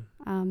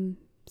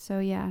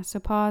 So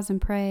pause and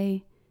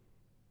pray,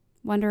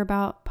 wonder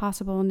about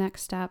possible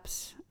next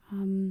steps.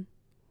 And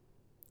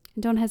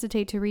don't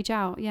hesitate to reach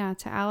out,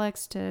 to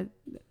Alex, to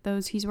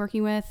those he's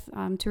working with,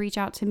 to reach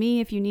out to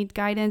me if you need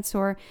guidance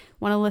or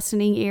want a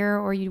listening ear,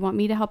 or you want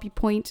me to help you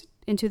point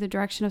into the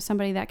direction of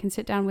somebody that can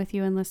sit down with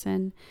you and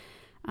listen.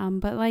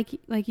 But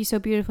like you so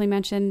beautifully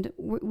mentioned,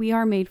 we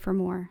are made for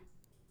more.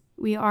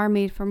 We are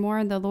made for more,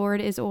 and the Lord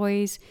is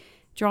always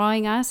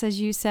drawing us, as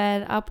you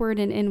said, upward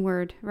and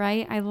inward,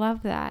 right? I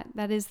love that.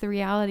 That is the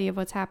reality of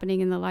what's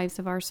happening in the lives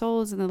of our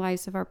souls and the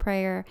lives of our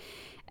prayer.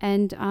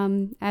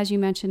 And as you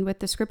mentioned with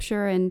the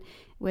scripture and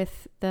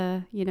with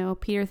the,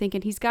 Peter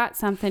thinking he's got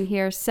something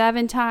here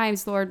 7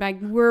 times, Lord,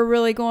 we're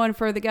really going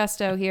for the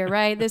gusto here,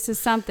 right? This is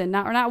something,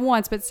 not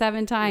once, but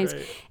 7 times.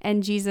 Right.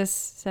 And Jesus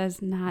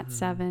says, not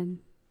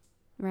 7,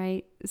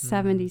 right?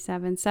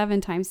 77,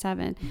 7 times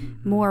 7,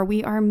 more.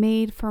 We are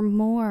made for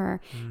more.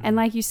 And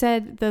like you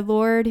said, the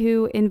Lord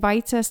who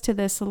invites us to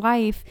this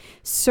life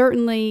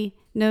certainly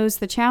knows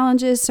the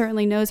challenges,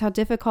 certainly knows how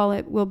difficult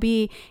it will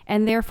be,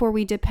 and therefore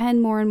we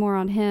depend more and more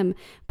on him.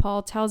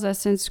 Paul tells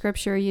us in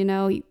scripture,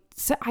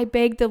 I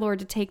beg the Lord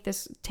to take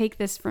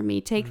this from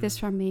me, this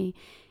from me.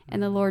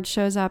 And the Lord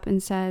shows up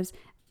and says,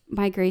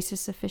 my grace is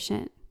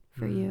sufficient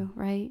for you,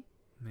 right?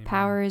 Amen.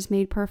 Power is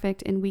made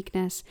perfect in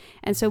weakness.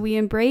 And so we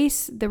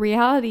embrace the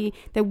reality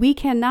that we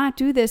cannot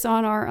do this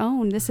on our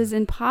own. This is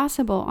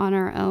impossible on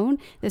our own.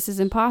 This is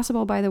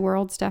impossible by the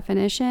world's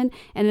definition.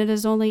 And it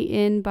is only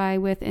in, by,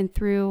 with, and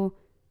through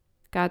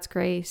God's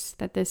grace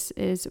that this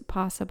is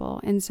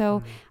possible. And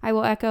so I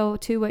will echo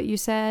to what you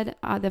said.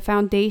 The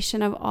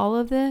foundation of all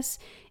of this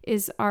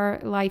is our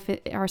life,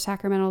 our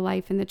sacramental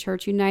life in the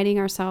church, uniting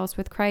ourselves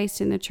with Christ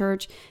in the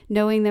church,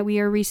 knowing that we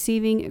are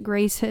receiving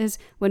graces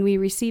when we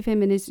receive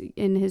him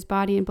in his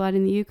body and blood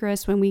in the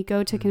Eucharist, when we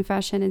go to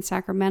confession and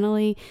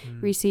sacramentally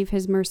receive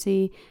his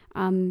mercy.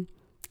 So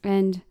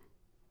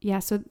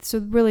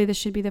really this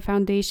should be the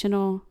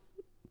foundational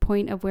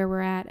point of where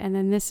we're at. And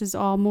then this is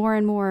all more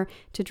and more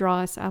to draw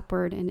us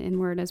upward and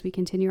inward as we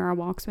continue our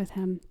walks with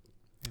him.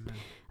 Amen.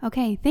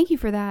 Okay. Thank you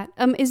for that.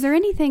 Is there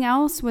anything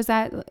else? Was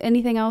that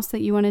anything else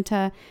that you wanted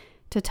to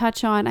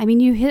touch on? I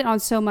mean, you hit on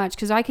so much,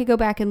 because I could go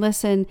back and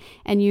listen,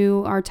 and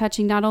you are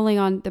touching not only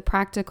on the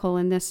practical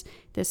and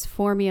this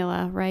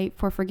formula, right,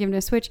 for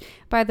forgiveness, which,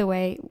 by the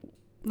way,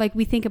 like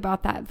we think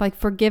about that, like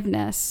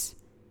forgiveness,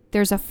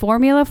 there's a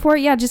formula for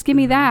it. Yeah, just give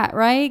me that,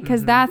 right?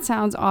 Because that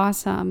sounds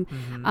awesome.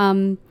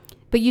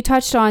 But you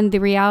touched on the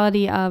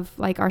reality of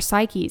like our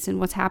psyches and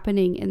what's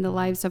happening in the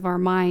lives of our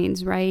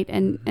minds, right?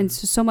 And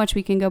so much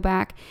we can go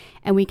back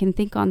and we can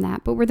think on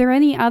that. But were there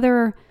any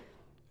other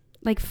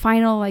like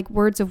final like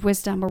words of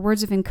wisdom or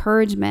words of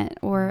encouragement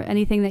or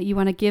anything that you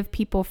want to give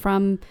people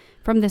from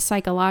this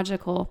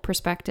psychological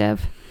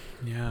perspective?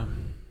 Yeah.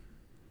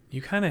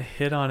 You kind of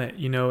hit on it,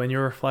 in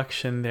your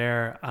reflection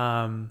there.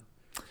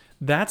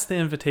 That's the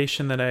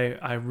invitation that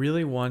I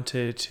really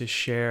wanted to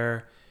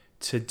share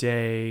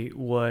today,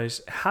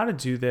 was how to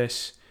do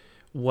this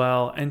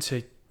well and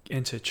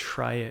to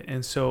try it.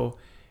 And so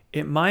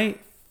it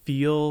might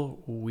feel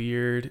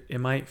weird. It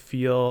might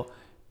feel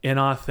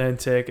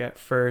inauthentic at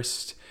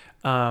first.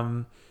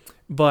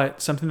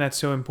 But something that's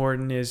so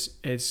important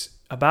is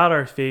about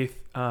our faith.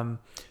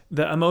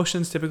 The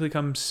emotions typically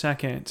come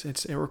second.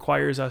 It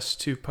requires us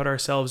to put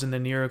ourselves in the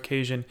near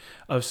occasion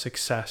of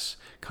success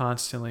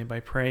constantly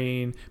by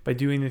praying, by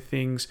doing the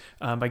things,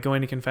 by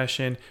going to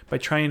confession, by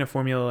trying a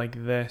formula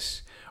like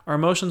this. Our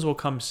emotions will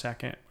come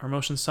second. Our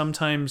emotions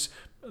sometimes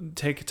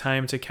take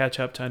time to catch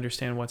up to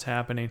understand what's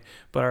happening,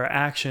 but our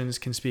actions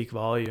can speak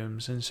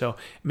volumes. And so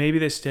maybe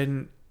this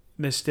didn't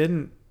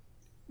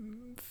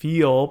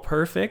feel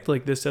perfect,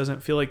 like this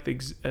doesn't feel like the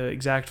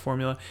exact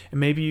formula, and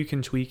maybe you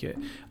can tweak it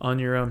on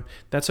your own.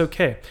 That's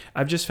okay.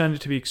 I've just found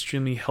it to be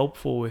extremely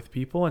helpful with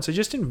people, and so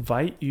just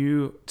invite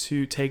you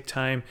to take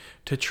time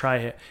to try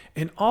it,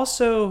 and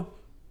also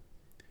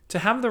to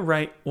have the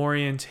right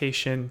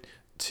orientation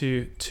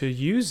to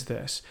use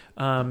this.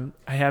 I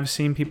have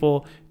seen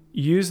people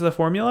use the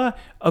formula.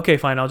 Okay,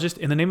 fine, I'll just,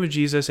 in the name of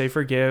Jesus, say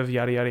forgive,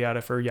 yada yada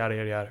yada, for yada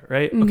yada yada,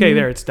 right? Okay,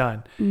 there, it's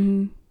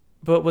done.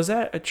 But was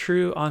that a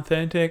true,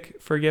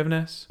 authentic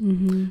forgiveness?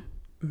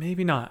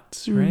 Maybe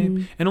not, right?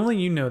 And only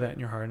you know that in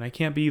your heart, and I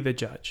can't be the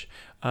judge.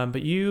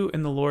 But you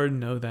and the Lord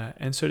know that.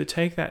 And so to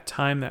take that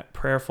time, that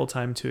prayerful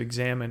time to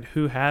examine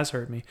who has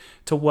hurt me,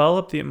 to well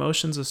up the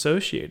emotions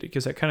associated,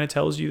 because that kind of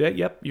tells you that,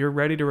 yep, you're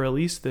ready to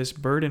release this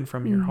burden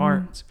from your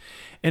heart.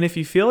 And if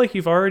you feel like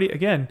you've already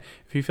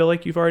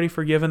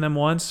forgiven them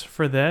once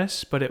for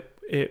this, but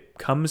it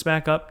comes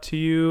back up to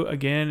you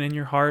again in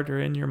your heart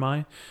or in your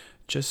mind,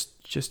 just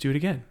do it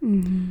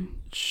again.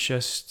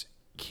 Just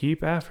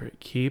keep after it.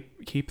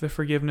 Keep the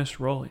forgiveness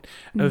rolling.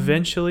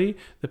 Eventually,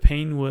 the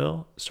pain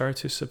will start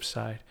to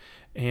subside.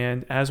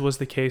 And as was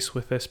the case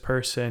with this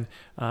person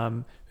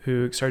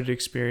who started to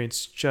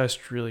experience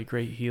just really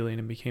great healing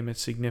and became a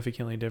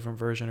significantly different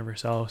version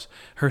of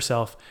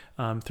herself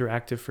through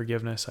active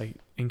forgiveness, I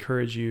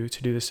encourage you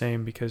to do the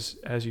same, because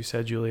as you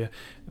said, Julia,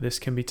 this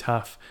can be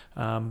tough,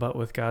 but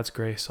with God's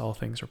grace, all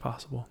things are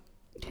possible.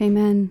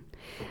 Amen.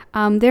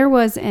 There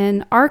was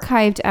an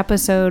archived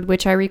episode,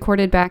 which I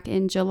recorded back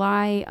in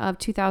July of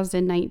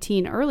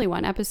 2019, early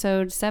one,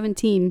 episode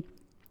 17.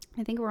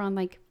 I think we're on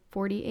like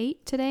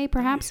 48 today,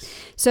 perhaps.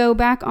 Nice. So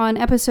back on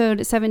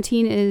episode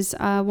 17 is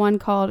one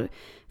called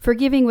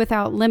Forgiving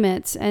Without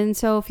Limits. And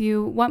so if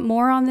you want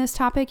more on this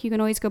topic, you can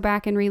always go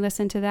back and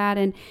re-listen to that.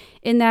 And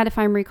in that, if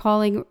I'm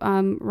recalling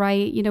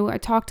right, I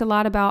talked a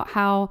lot about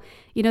how,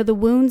 the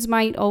wounds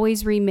might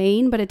always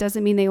remain, but it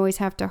doesn't mean they always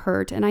have to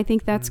hurt. And I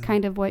think that's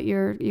kind of what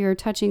you're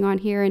touching on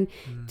here. And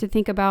to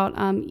think about,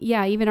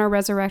 even our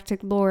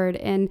resurrected Lord,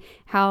 and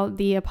how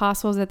the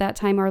apostles at that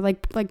time are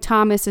like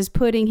Thomas is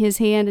putting his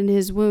hand in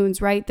his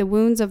wounds, right? The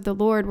wounds of the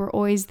Lord were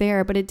always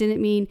there, but it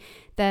didn't mean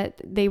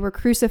that they were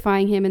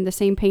crucifying him in the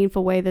same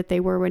painful way that they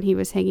were when he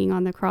was hanging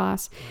on the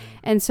cross.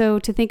 And so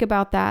to think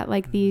about that,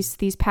 like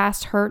these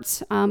past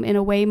hurts, in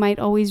a way might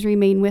always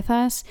remain with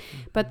us,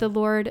 but the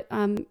Lord,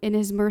 in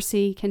his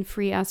mercy, can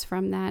free us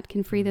from that,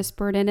 can free this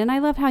burden. And I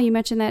love how you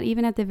mentioned that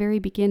even at the very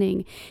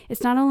beginning.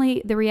 It's not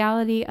only the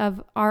reality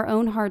of our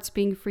own hearts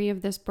being free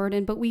of this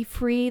burden, but we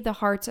free the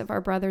hearts of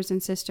our brothers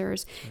and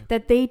sisters,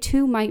 that they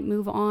too might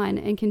move on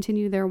and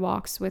continue their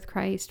walks with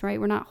Christ, right?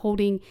 We're not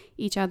holding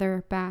each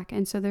other back.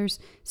 And so there's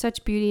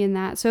such beauty in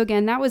that. So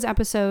again, that was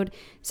episode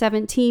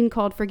 17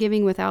 called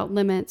Forgiving Without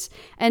Limits.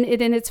 And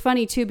it's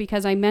funny too,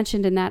 because I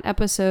mentioned in that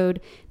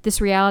episode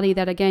this reality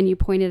that, again, you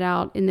pointed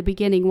out in the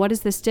beginning. What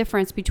is this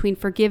difference between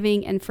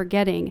forgiving and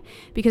forgetting?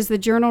 Because the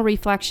journal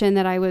reflection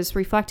that I was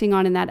reflecting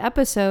on in that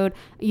episode,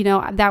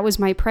 that was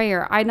my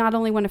prayer. I not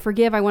only want to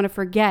forgive, I want to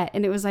forget.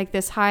 And it was like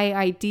this high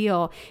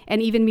ideal.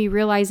 And even me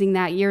realizing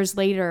that years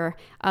later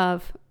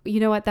of, you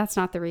know what, that's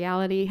not the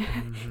reality.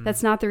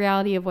 That's not the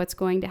reality of what's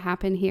going to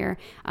happen here.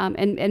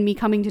 And me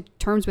coming to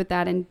terms with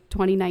that in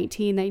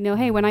 2019, that,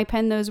 hey, when I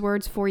penned those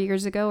words 4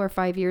 years ago or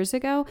 5 years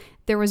ago,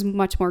 there was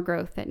much more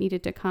growth that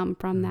needed to come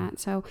from that.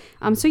 So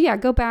yeah,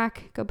 go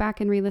back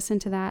and re-listen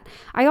to that.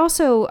 I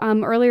also,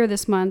 earlier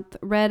this month,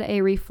 read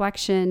a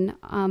reflection,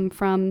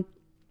 from,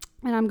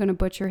 and I'm going to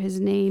butcher his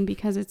name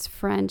because it's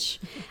French,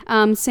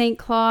 Saint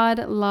Claude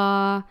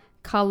La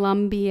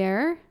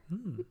Colombière.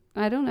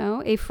 I don't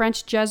know, a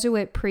French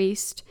Jesuit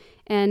priest,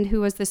 and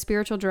who was the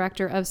spiritual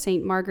director of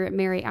St. Margaret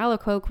Mary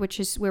Alacoque, which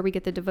is where we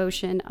get the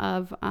devotion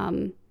of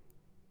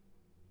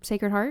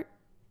Sacred Heart,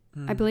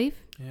 I believe.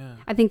 Yeah.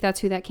 I think that's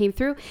who that came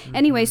through.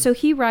 Anyway, so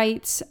he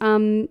writes,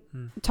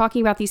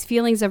 talking about these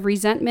feelings of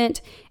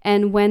resentment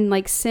and when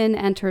like sin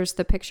enters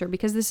the picture,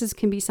 because this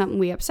can be something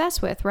we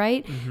obsess with,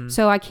 right?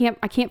 So I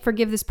can't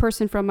forgive this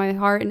person from my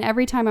heart. And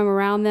every time I'm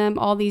around them,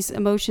 all these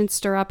emotions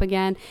stir up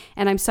again.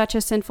 And I'm such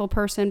a sinful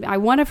person. I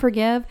want to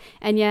forgive.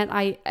 And yet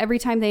every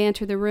time they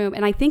enter the room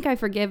and I think I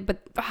forgive, but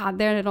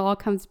then it all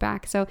comes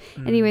back. So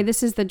anyway,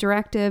 this is the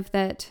directive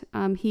that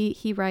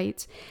he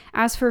writes.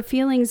 As for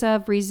feelings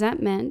of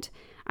resentment,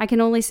 I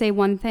can only say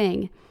one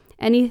thing.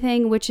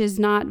 Anything which is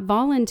not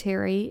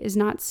voluntary is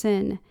not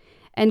sin.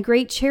 And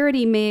great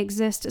charity may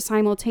exist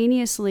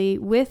simultaneously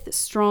with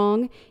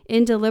strong,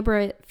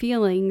 indeliberate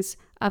feelings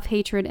of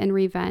hatred and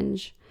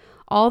revenge.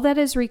 All that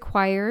is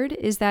required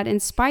is that in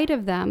spite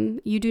of them,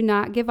 you do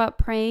not give up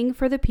praying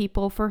for the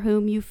people for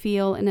whom you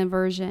feel an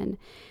aversion,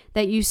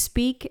 that you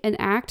speak and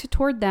act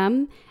toward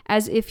them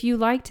as if you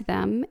liked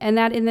them, and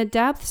that in the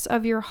depths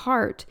of your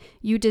heart,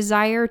 you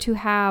desire to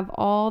have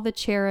all the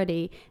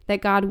charity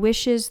that God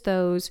wishes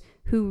those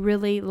who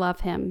really love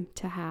him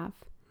to have.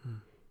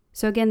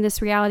 So again,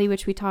 this reality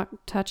which we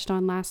touched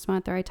on last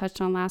month,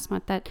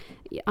 that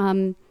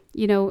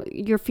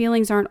your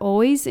feelings aren't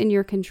always in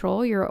your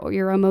control.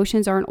 Your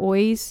emotions aren't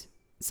always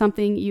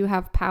something you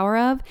have power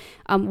of.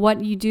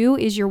 What you do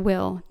is your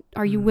will.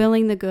 Are you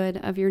willing the good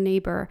of your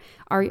neighbor?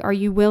 Are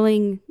you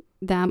willing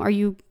them? Are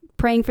you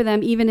praying for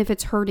them even if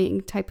it's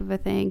hurting, type of a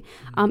thing?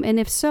 And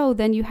if so,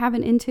 then you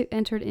haven't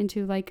entered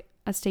into like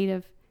a state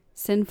of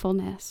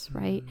sinfulness,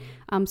 right?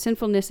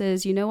 Sinfulness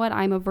is, you know what,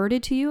 I'm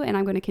averted to you and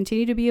I'm going to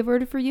continue to be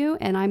averted for you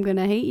and I'm going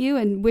to hate you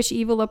and wish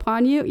evil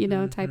upon you,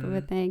 type of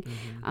a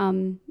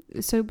thing.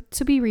 So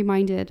be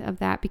reminded of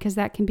that, because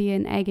that can be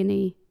an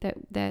agony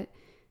that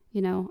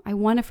I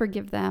want to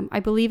forgive them. I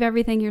believe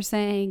everything you're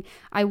saying.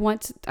 I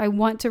want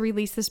to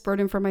release this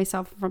burden for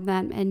myself from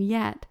them. And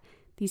yet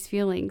these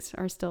feelings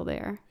are still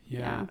there.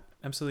 Yeah.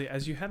 Absolutely.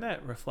 As you had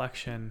that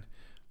reflection,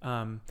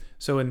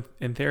 so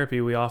in therapy,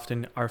 we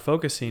often are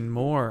focusing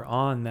more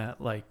on that,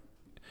 like,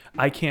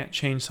 I can't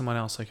change someone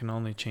else. I can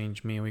only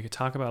change me. And we could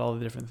talk about all the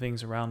different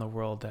things around the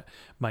world that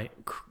might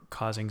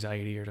cause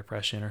anxiety or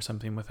depression or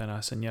something within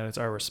us. And yet it's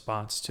our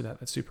response to that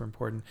that's super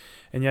important.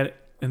 And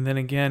then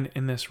again,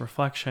 in this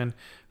reflection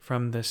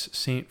from this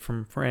saint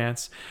from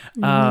France,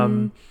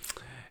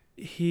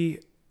 he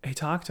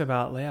talked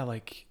about,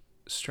 like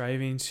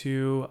striving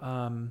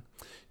to,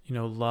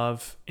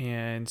 love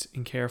and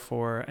care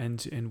for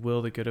and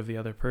will the good of the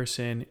other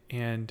person,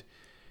 and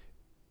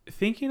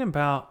thinking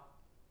about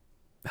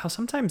how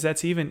sometimes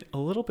that's even a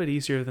little bit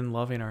easier than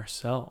loving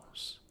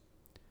ourselves.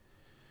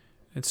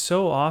 It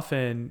so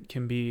often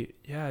can be,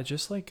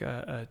 just like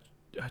a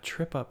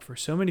trip up for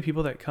so many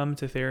people that come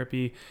to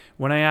therapy.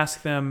 When I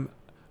ask them,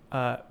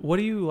 what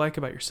do you like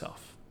about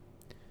yourself?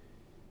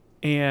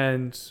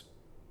 And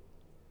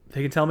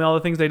they can tell me all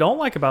the things they don't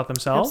like about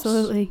themselves.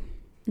 Absolutely.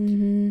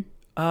 Mm-hmm.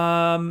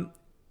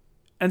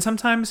 And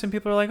sometimes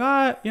people are like,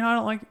 I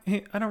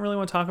don't really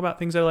want to talk about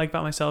things I like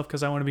about myself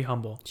because I want to be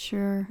humble.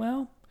 Sure.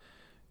 Well,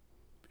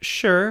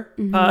 sure.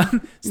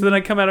 So then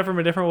I come at it from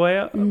a different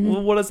way.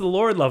 Well, what does the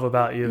Lord love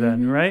about you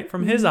then, right?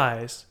 From his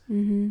eyes.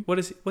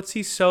 What's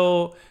he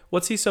so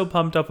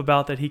pumped up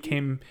about that he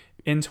came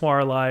into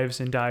our lives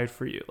and died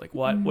for you? Like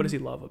what does he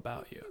love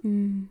about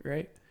you?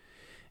 Right?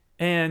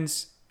 And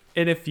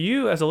if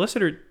you as a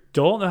listener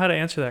don't know how to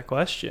answer that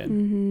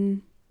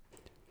question,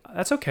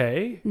 that's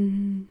okay.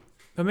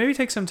 But maybe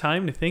take some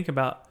time to think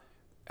about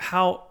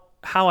how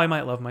I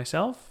might love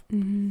myself.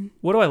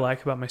 What do I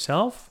like about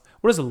myself?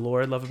 What does the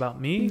Lord love about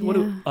me? What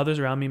do others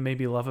around me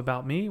maybe love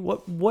about me?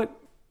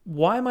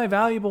 Why am I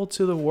valuable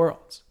to the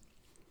world?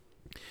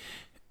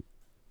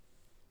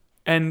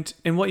 And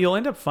what you'll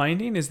end up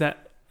finding is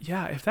that,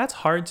 if that's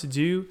hard to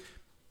do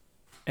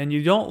and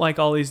you don't like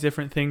all these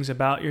different things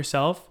about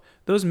yourself,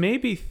 those may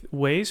be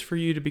ways for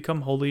you to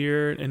become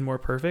holier and more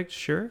perfect,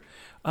 sure.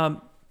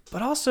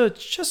 But also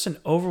it's just an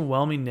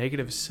overwhelming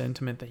negative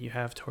sentiment that you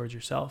have towards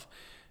yourself.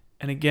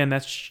 And again,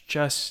 that's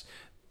just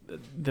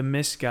the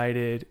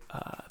misguided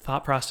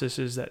thought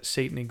processes that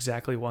Satan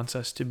exactly wants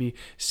us to be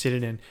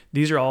sitting in.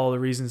 These are all the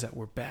reasons that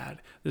we're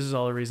bad. This is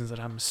all the reasons that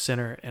I'm a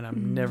sinner and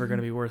I'm never going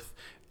to be worth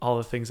all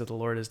the things that the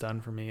Lord has done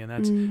for me. And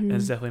that's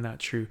definitely not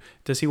true.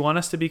 Does he want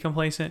us to be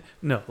complacent?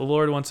 No, the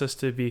Lord wants us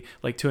to be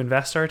to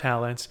invest our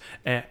talents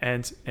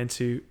and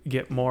to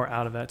get more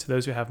out of that. To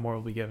those who have more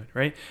will be given,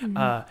 right?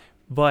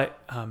 But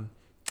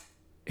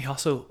he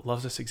also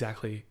loves us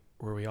exactly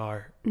where we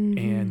are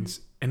and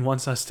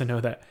wants us to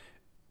know that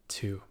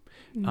too.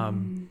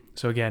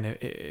 So again,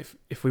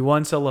 if we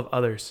want to love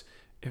others,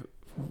 if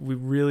we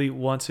really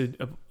want to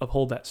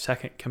uphold that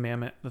second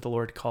commandment that the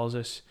Lord calls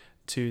us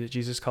to, that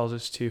Jesus calls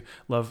us to,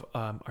 love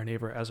our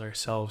neighbor as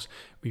ourselves,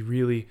 we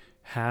really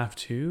have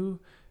to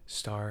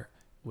start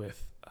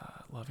with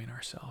loving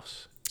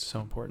ourselves. It's so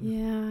important.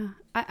 Yeah.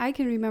 I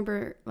can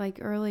remember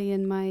early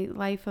in my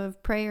life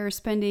of prayer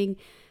spending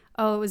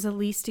it was at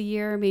least a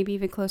year, maybe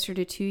even closer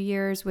to 2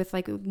 years, with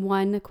like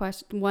one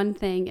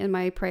thing in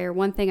my prayer,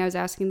 one thing I was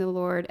asking the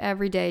Lord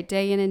every day,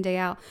 day in and day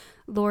out.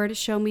 Lord,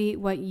 show me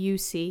what you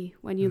see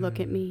when you look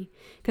at me.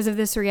 Because of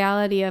this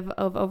reality of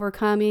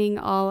overcoming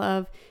all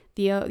of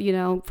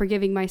the,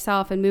 forgiving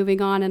myself and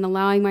moving on and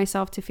allowing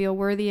myself to feel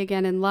worthy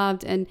again and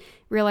loved, and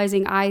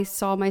realizing I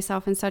saw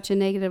myself in such a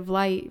negative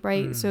light,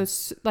 right? So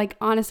it's like,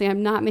 honestly,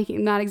 I'm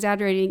not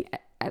exaggerating,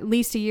 at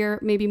least a year,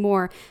 maybe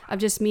more, of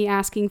just me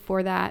asking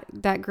for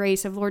that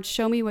grace of, Lord,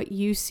 show me what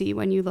you see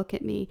when you look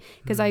at me.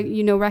 Because I,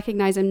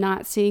 recognize I'm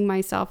not seeing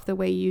myself the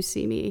way you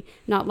see me,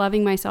 not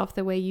loving myself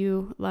the way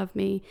you love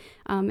me.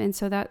 And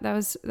so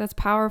that's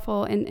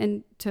powerful.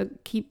 And to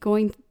keep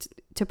going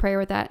to prayer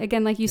with that,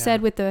 again, like you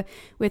said, with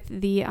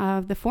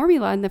the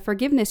formula and the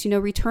forgiveness,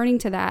 returning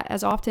to that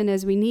as often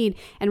as we need,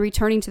 and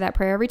returning to that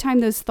prayer every time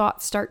those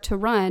thoughts start to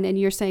run and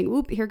you're saying,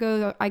 oop,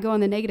 I go on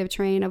the negative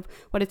train of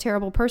what a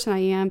terrible person I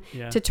am,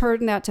 to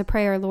turn that to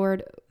prayer.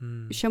 Lord,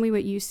 show me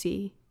what you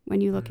see when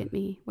you look at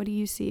me. What do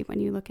you see when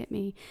you look at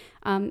me?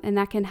 And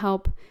that can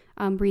help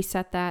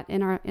reset that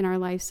in our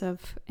lives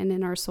and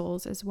in our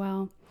souls as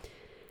well.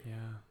 Yeah.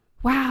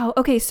 Wow.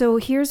 Okay. So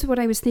here's what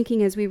I was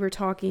thinking as we were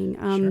talking,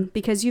 Sure.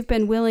 because you've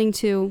been willing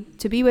to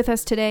be with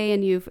us today,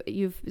 and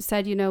you've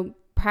said,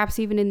 perhaps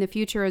even in the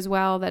future as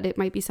well, that it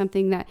might be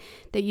something that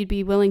you'd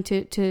be willing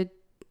to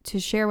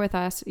share with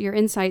us your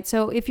insight.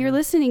 So if you're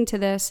listening to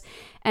this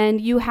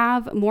and you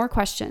have more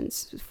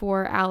questions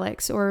for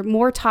Alex, or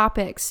more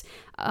topics,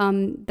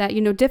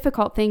 that,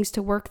 difficult things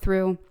to work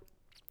through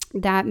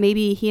that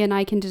maybe he and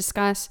I can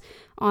discuss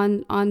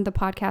on the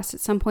podcast at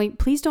some point,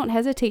 please don't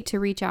hesitate to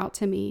reach out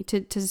to me,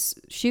 to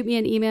shoot me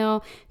an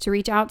email, to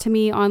reach out to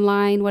me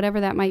online, whatever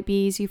that might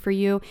be easy for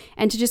you,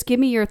 and to just give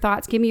me your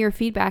thoughts, give me your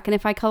feedback. And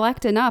if I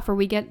collect enough, or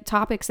we get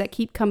topics that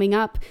keep coming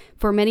up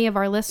for many of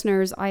our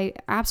listeners,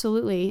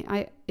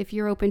 if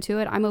you're open to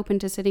it, I'm open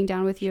to sitting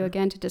down with you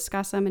again to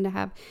discuss them and to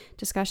have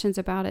discussions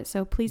about it.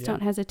 So please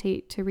don't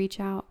hesitate to reach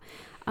out.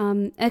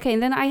 Okay.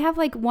 And then I have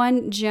like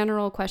one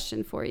general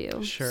question for you.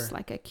 Sure. Just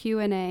like a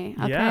Q&A.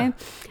 Okay. Yeah.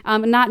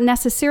 Not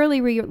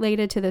necessarily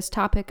related to this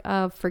topic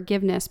of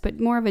forgiveness, but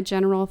more of a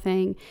general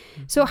thing.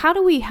 Mm-hmm. So how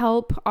do we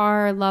help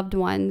our loved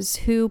ones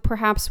who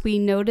perhaps we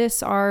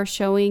notice are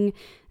showing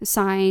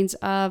signs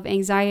of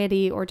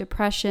anxiety or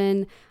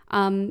depression,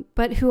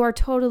 but who are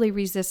totally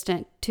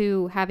resistant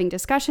to having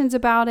discussions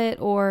about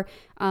it, or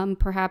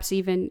perhaps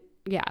even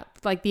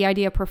like the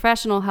idea of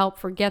professional help,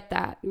 forget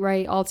that,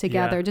 right,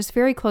 altogether, just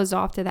very closed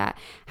off to that.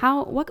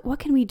 What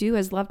can we do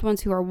as loved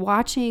ones who are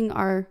watching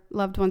our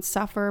loved ones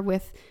suffer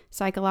with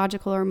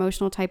psychological or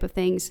emotional type of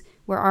things,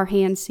 where our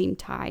hands seem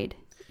tied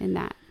in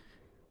that?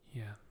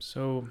 Yeah.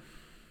 So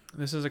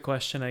this is a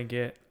question I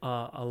get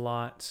a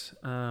lot.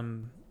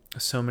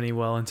 So many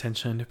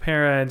well-intentioned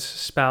parents,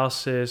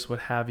 spouses,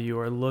 what have you,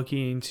 are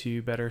looking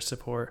to better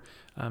support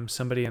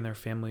somebody in their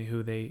family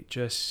who they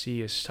just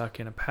see is stuck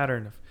in a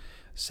pattern of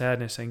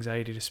sadness,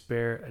 anxiety,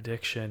 despair,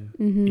 addiction,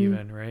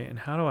 even, right? And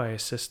how do I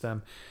assist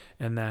them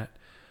in that?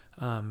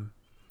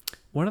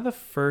 One of the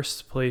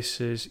first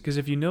places, because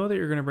if you know that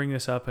you're going to bring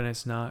this up and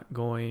if you're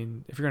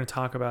going to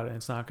talk about it and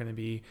it's not going to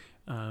be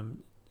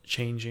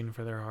changing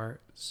for their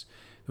hearts,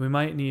 we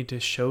might need to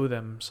show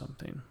them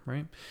something,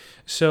 right?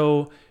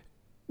 So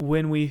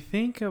when we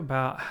think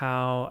about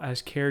how,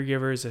 as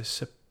caregivers, as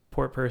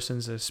support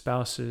persons, as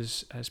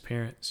spouses, as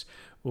parents,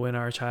 when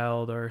our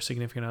child or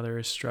significant other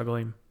is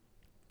struggling,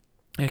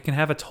 it can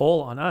have a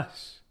toll on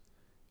us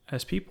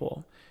as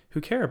people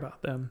who care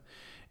about them.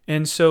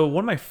 And so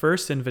one of my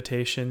first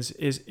invitations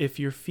is, if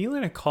you're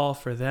feeling a call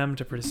for them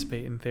to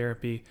participate in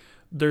therapy,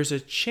 there's a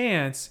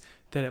chance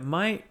that it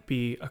might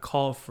be a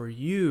call for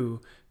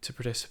you to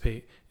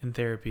participate in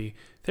therapy.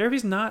 Therapy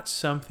is not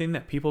something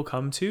that people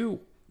come to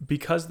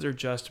because they're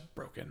just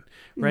broken,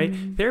 right?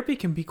 Therapy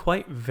can be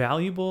quite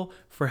valuable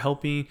for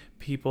helping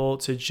people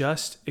to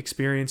just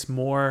experience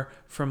more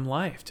from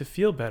life, to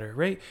feel better,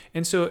 right?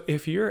 And so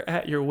if you're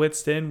at your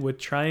wit's end with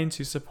trying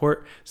to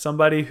support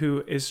somebody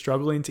who is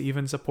struggling to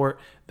even support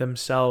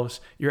themselves,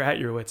 you're at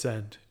your wit's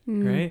end,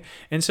 right?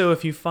 And so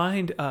if you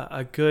find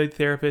a good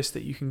therapist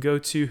that you can go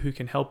to who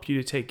can help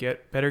you to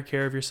get better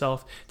care of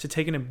yourself, to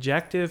take an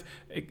objective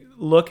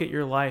look at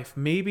your life,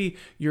 maybe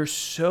you're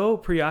so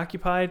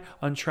preoccupied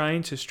on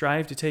trying to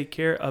strive to take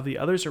care of the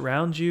others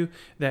around you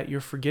that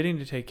you're forgetting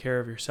to take care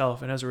of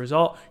yourself. And as a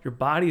result, your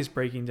body is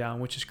breaking down,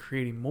 which is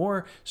creating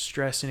more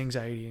stress and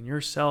anxiety in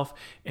yourself,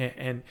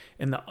 and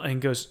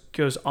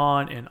goes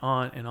on and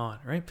on and on,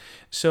 right?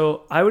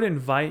 So I would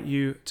invite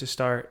you to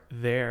start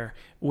there,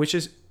 which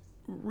is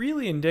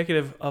really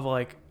indicative of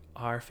like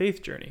our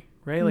faith journey,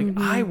 right? Like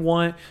I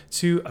want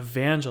to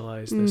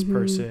evangelize this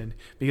person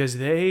because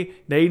they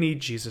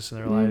need Jesus in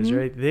their lives,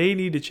 right? They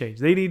need to change.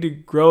 They need to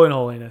grow in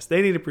holiness.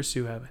 They need to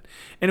pursue heaven.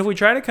 And if we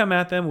try to come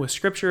at them with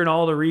scripture and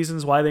all the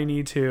reasons why they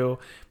need to,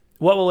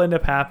 what will end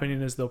up happening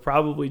is they'll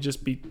probably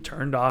just be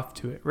turned off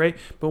to it, right?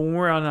 But when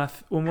we're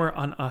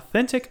on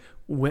authentic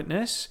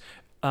witness,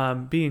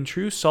 being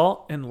true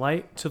salt and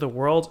light to the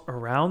world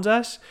around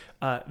us,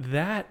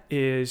 that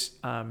is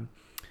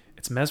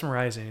it's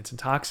mesmerizing, it's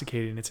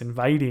intoxicating, it's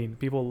inviting.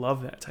 People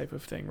love that type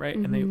of thing, right?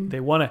 And they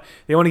want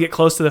to get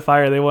close to the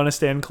fire. They want to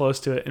stand close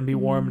to it and be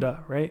warmed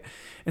up, right?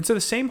 And so the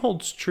same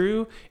holds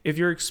true if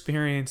you're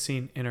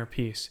experiencing inner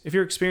peace, if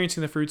you're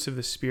experiencing the fruits of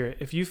the Spirit,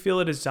 if you feel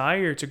a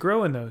desire to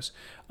grow in those,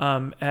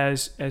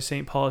 as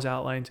St. Paul has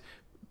outlined,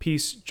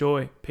 peace,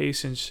 joy,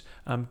 patience,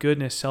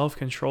 goodness,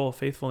 self-control,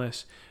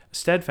 faithfulness,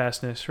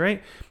 steadfastness,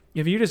 right?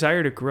 If you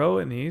desire to grow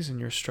in these and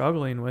you're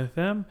struggling with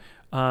them,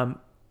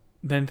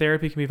 then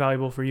therapy can be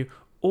valuable for you.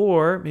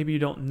 Or maybe you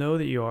don't know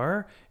that you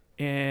are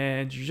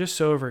and you're just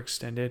so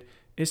overextended,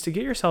 is to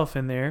get yourself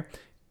in there,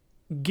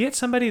 get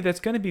somebody that's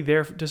going to be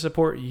there to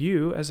support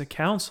you as a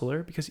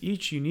counselor, because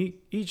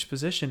each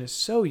position is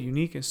so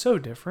unique and so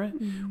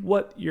different.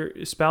 What your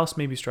spouse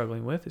may be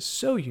struggling with is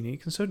so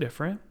unique and so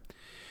different.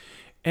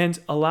 And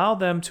allow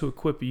them to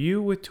equip you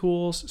with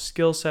tools,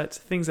 skill sets,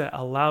 things that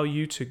allow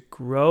you to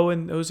grow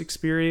in those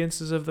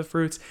experiences of the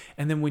fruits.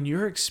 And then when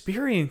you're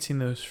experiencing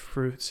those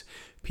fruits,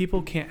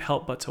 people can't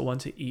help but to want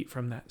to eat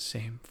from that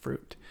same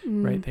fruit,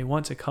 right? They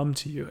want to come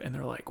to you and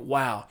they're like,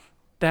 wow,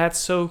 that's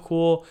so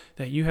cool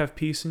that you have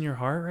peace in your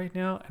heart right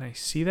now. And I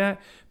see that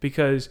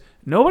because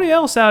nobody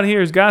else out here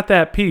has got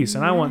that peace,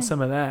 and I want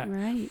some of that.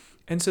 Right.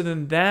 And so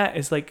then that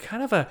is like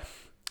kind of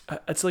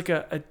it's like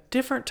a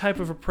different type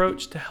of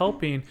approach to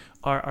helping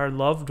our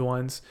loved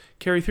ones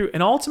carry through.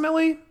 And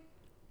ultimately,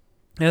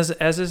 as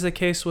is the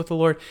case with the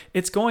Lord,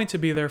 it's going to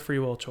be their free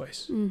will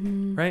choice,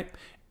 right?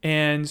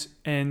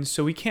 And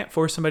so we can't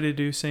force somebody to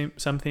do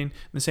something in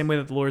the same way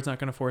that the Lord's not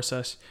going to force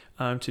us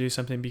to do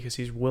something, because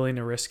he's willing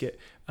to risk it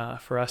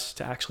for us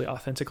to actually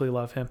authentically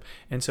love him.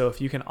 And so if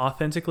you can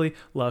authentically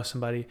love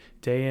somebody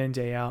day in,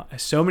 day out,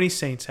 as so many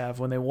saints have,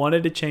 when they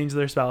wanted to change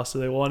their spouse or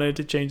they wanted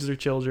to change their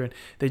children,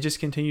 they just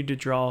continued to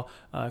draw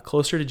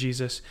closer to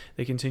Jesus.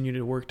 They continued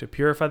to work to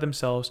purify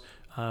themselves,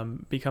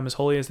 become as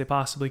holy as they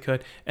possibly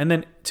could, and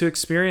then to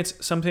experience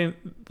something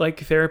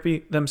like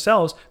therapy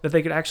themselves that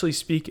they could actually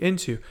speak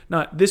into.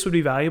 Not this would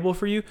be valuable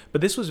for you,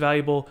 but this was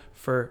valuable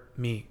for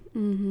me.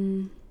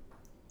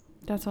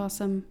 That's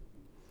awesome.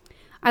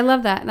 I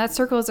love that. That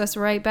circles us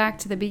right back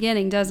to the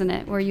beginning, doesn't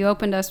it? Where you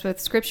opened us with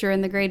scripture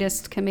and the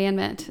greatest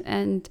commandment,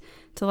 and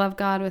to love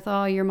God with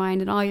all your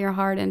mind and all your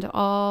heart and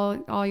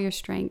all your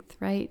strength,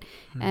 right?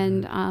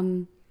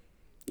 And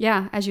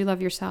yeah, as you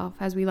love yourself,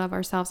 as we love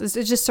ourselves.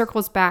 It just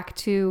circles back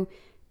to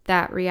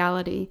that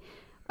reality.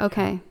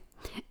 Okay.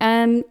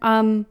 And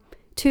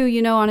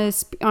too, on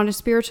a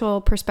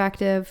spiritual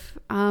perspective,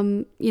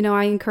 I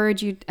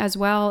encourage you as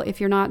well, if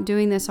you're not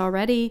doing this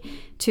already,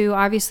 to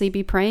obviously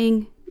be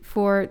praying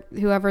for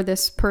whoever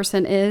this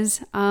person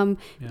is.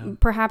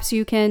 Perhaps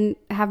you can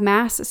have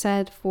mass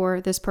said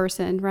for this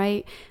person,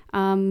 right?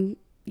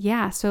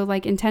 So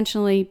like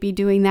intentionally be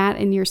doing that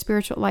in your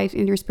spiritual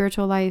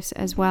lives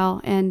as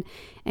well, and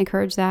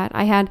encourage that.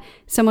 I had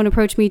someone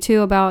approach me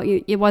too about,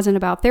 it wasn't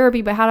about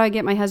therapy, but how do I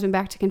get my husband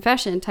back to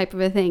confession type of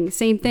a thing.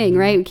 Same thing,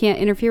 right? We can't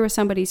interfere with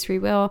somebody's free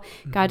will.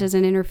 God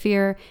doesn't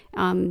interfere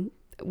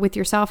with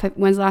yourself.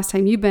 When's the last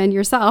time you've been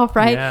yourself,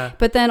 right? Yeah.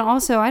 But then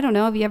also, I don't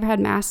know, have you ever had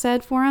mass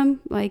said for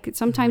him? Like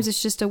sometimes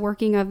it's just a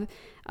working of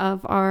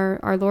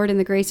our Lord and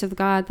the grace of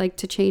God, like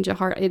to change a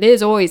heart. It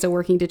is always a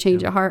working to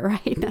change a heart,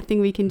 right?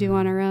 Nothing we can do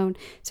on our own.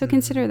 So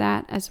consider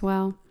that as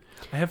well.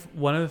 I have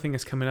one other thing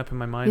that's coming up in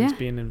my mind that's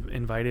being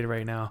invited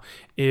right now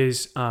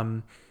is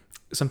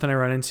something I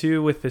run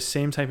into with the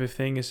same type of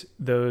thing is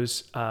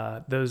those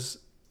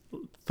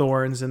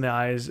thorns in the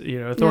eyes,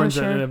 thorns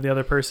of the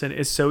other person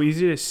is so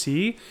easy to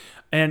see.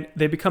 And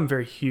they become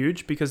very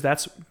huge because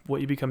that's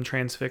what you become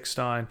transfixed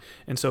on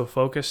and so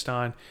focused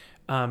on.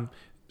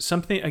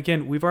 Something,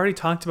 again, we've already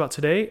talked about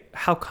today,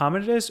 how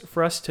common it is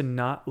for us to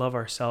not love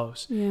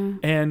ourselves. Yeah.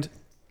 And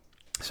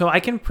so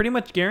I can pretty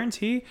much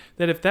guarantee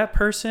that if that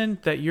person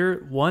that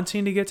you're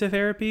wanting to get to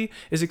therapy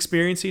is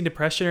experiencing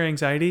depression or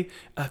anxiety,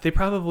 they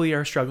probably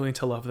are struggling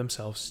to love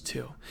themselves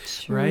too.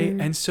 Sure. Right?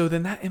 And so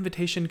then that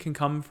invitation can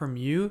come from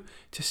you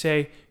to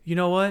say, you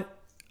know what?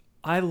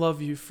 I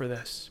love you for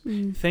this.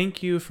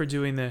 Thank you for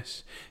doing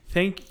this.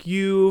 Thank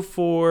you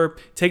for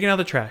taking out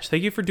the trash.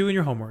 Thank you for doing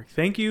your homework.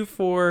 Thank you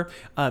for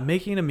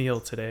making a meal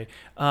today.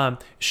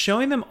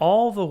 Showing them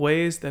all the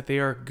ways that they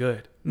are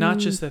good, not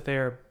just that they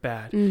are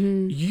bad.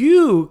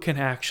 You can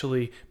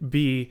actually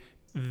be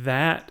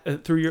that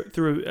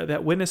through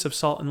that witness of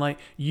salt and light.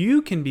 You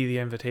can be the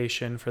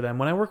invitation for them.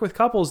 When I work with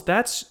couples,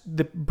 that's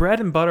the bread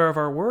and butter of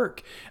our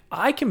work.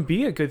 I can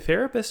be a good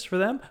therapist for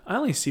them. I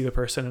only see the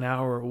person an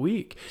hour a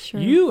week.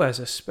 Sure. You as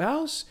a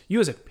spouse,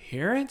 you as a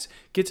parent,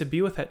 get to be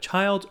with that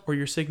child or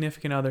your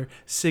significant other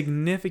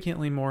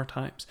significantly more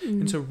times.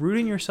 And so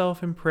rooting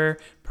yourself in prayer,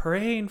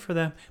 praying for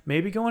them,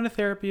 maybe going to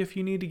therapy if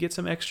you need to get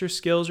some extra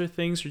skills or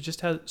things, or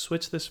just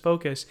switch this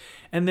focus.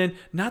 And then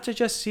not to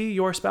just see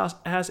your spouse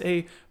as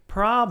a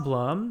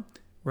problem,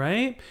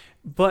 right?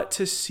 But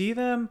to see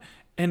them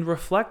and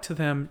reflect to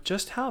them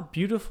just how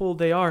beautiful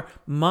they are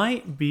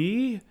might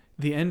be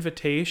the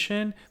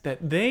invitation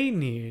that they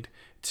need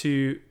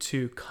to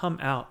come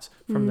out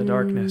from the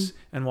darkness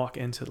and walk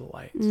into the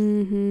light.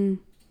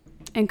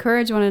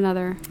 encourage one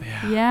another.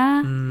 Yeah.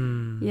 Yeah.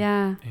 Mm.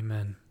 Yeah.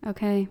 Amen.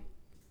 Okay.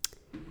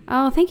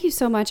 Oh, thank you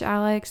so much,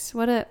 Alex.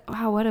 What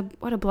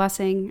a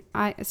blessing.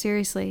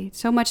 Seriously,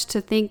 so much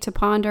to think, to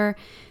ponder,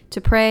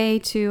 to pray,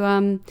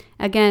 to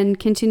again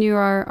continue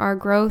our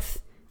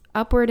growth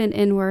upward and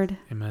inward.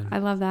 Amen. I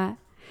love that.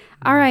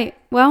 All right.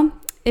 Well,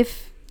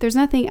 if there's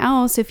nothing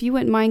else, if you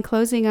wouldn't mind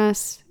closing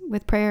us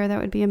with prayer, that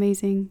would be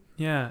amazing.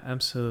 Yeah,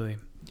 absolutely.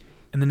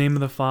 In the name of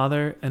the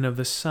Father, and of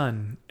the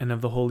Son, and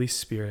of the Holy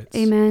Spirit.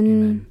 Amen.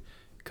 Amen.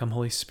 Come,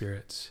 Holy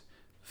Spirit,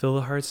 fill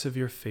the hearts of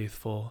your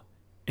faithful,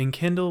 and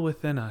kindle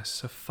within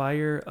us a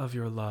fire of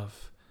your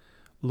love.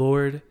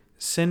 Lord,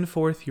 send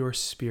forth your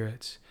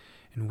Spirit,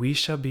 and we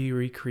shall be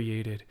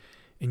recreated,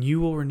 and you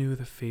will renew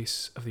the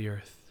face of the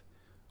earth.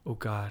 O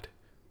God,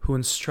 who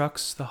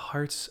instructs the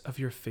hearts of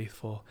your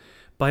faithful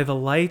by the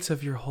light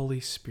of your Holy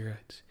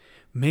Spirit,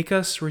 make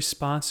us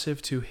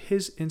responsive to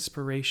his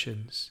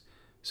inspirations,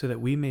 so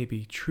that we may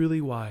be truly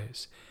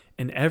wise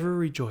and ever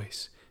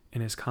rejoice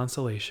in his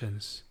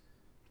consolations.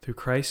 Through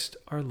Christ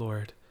our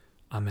Lord.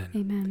 Amen.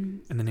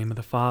 Amen. In the name of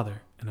the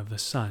Father, and of the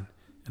Son,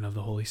 and of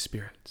the Holy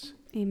Spirit.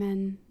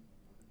 Amen.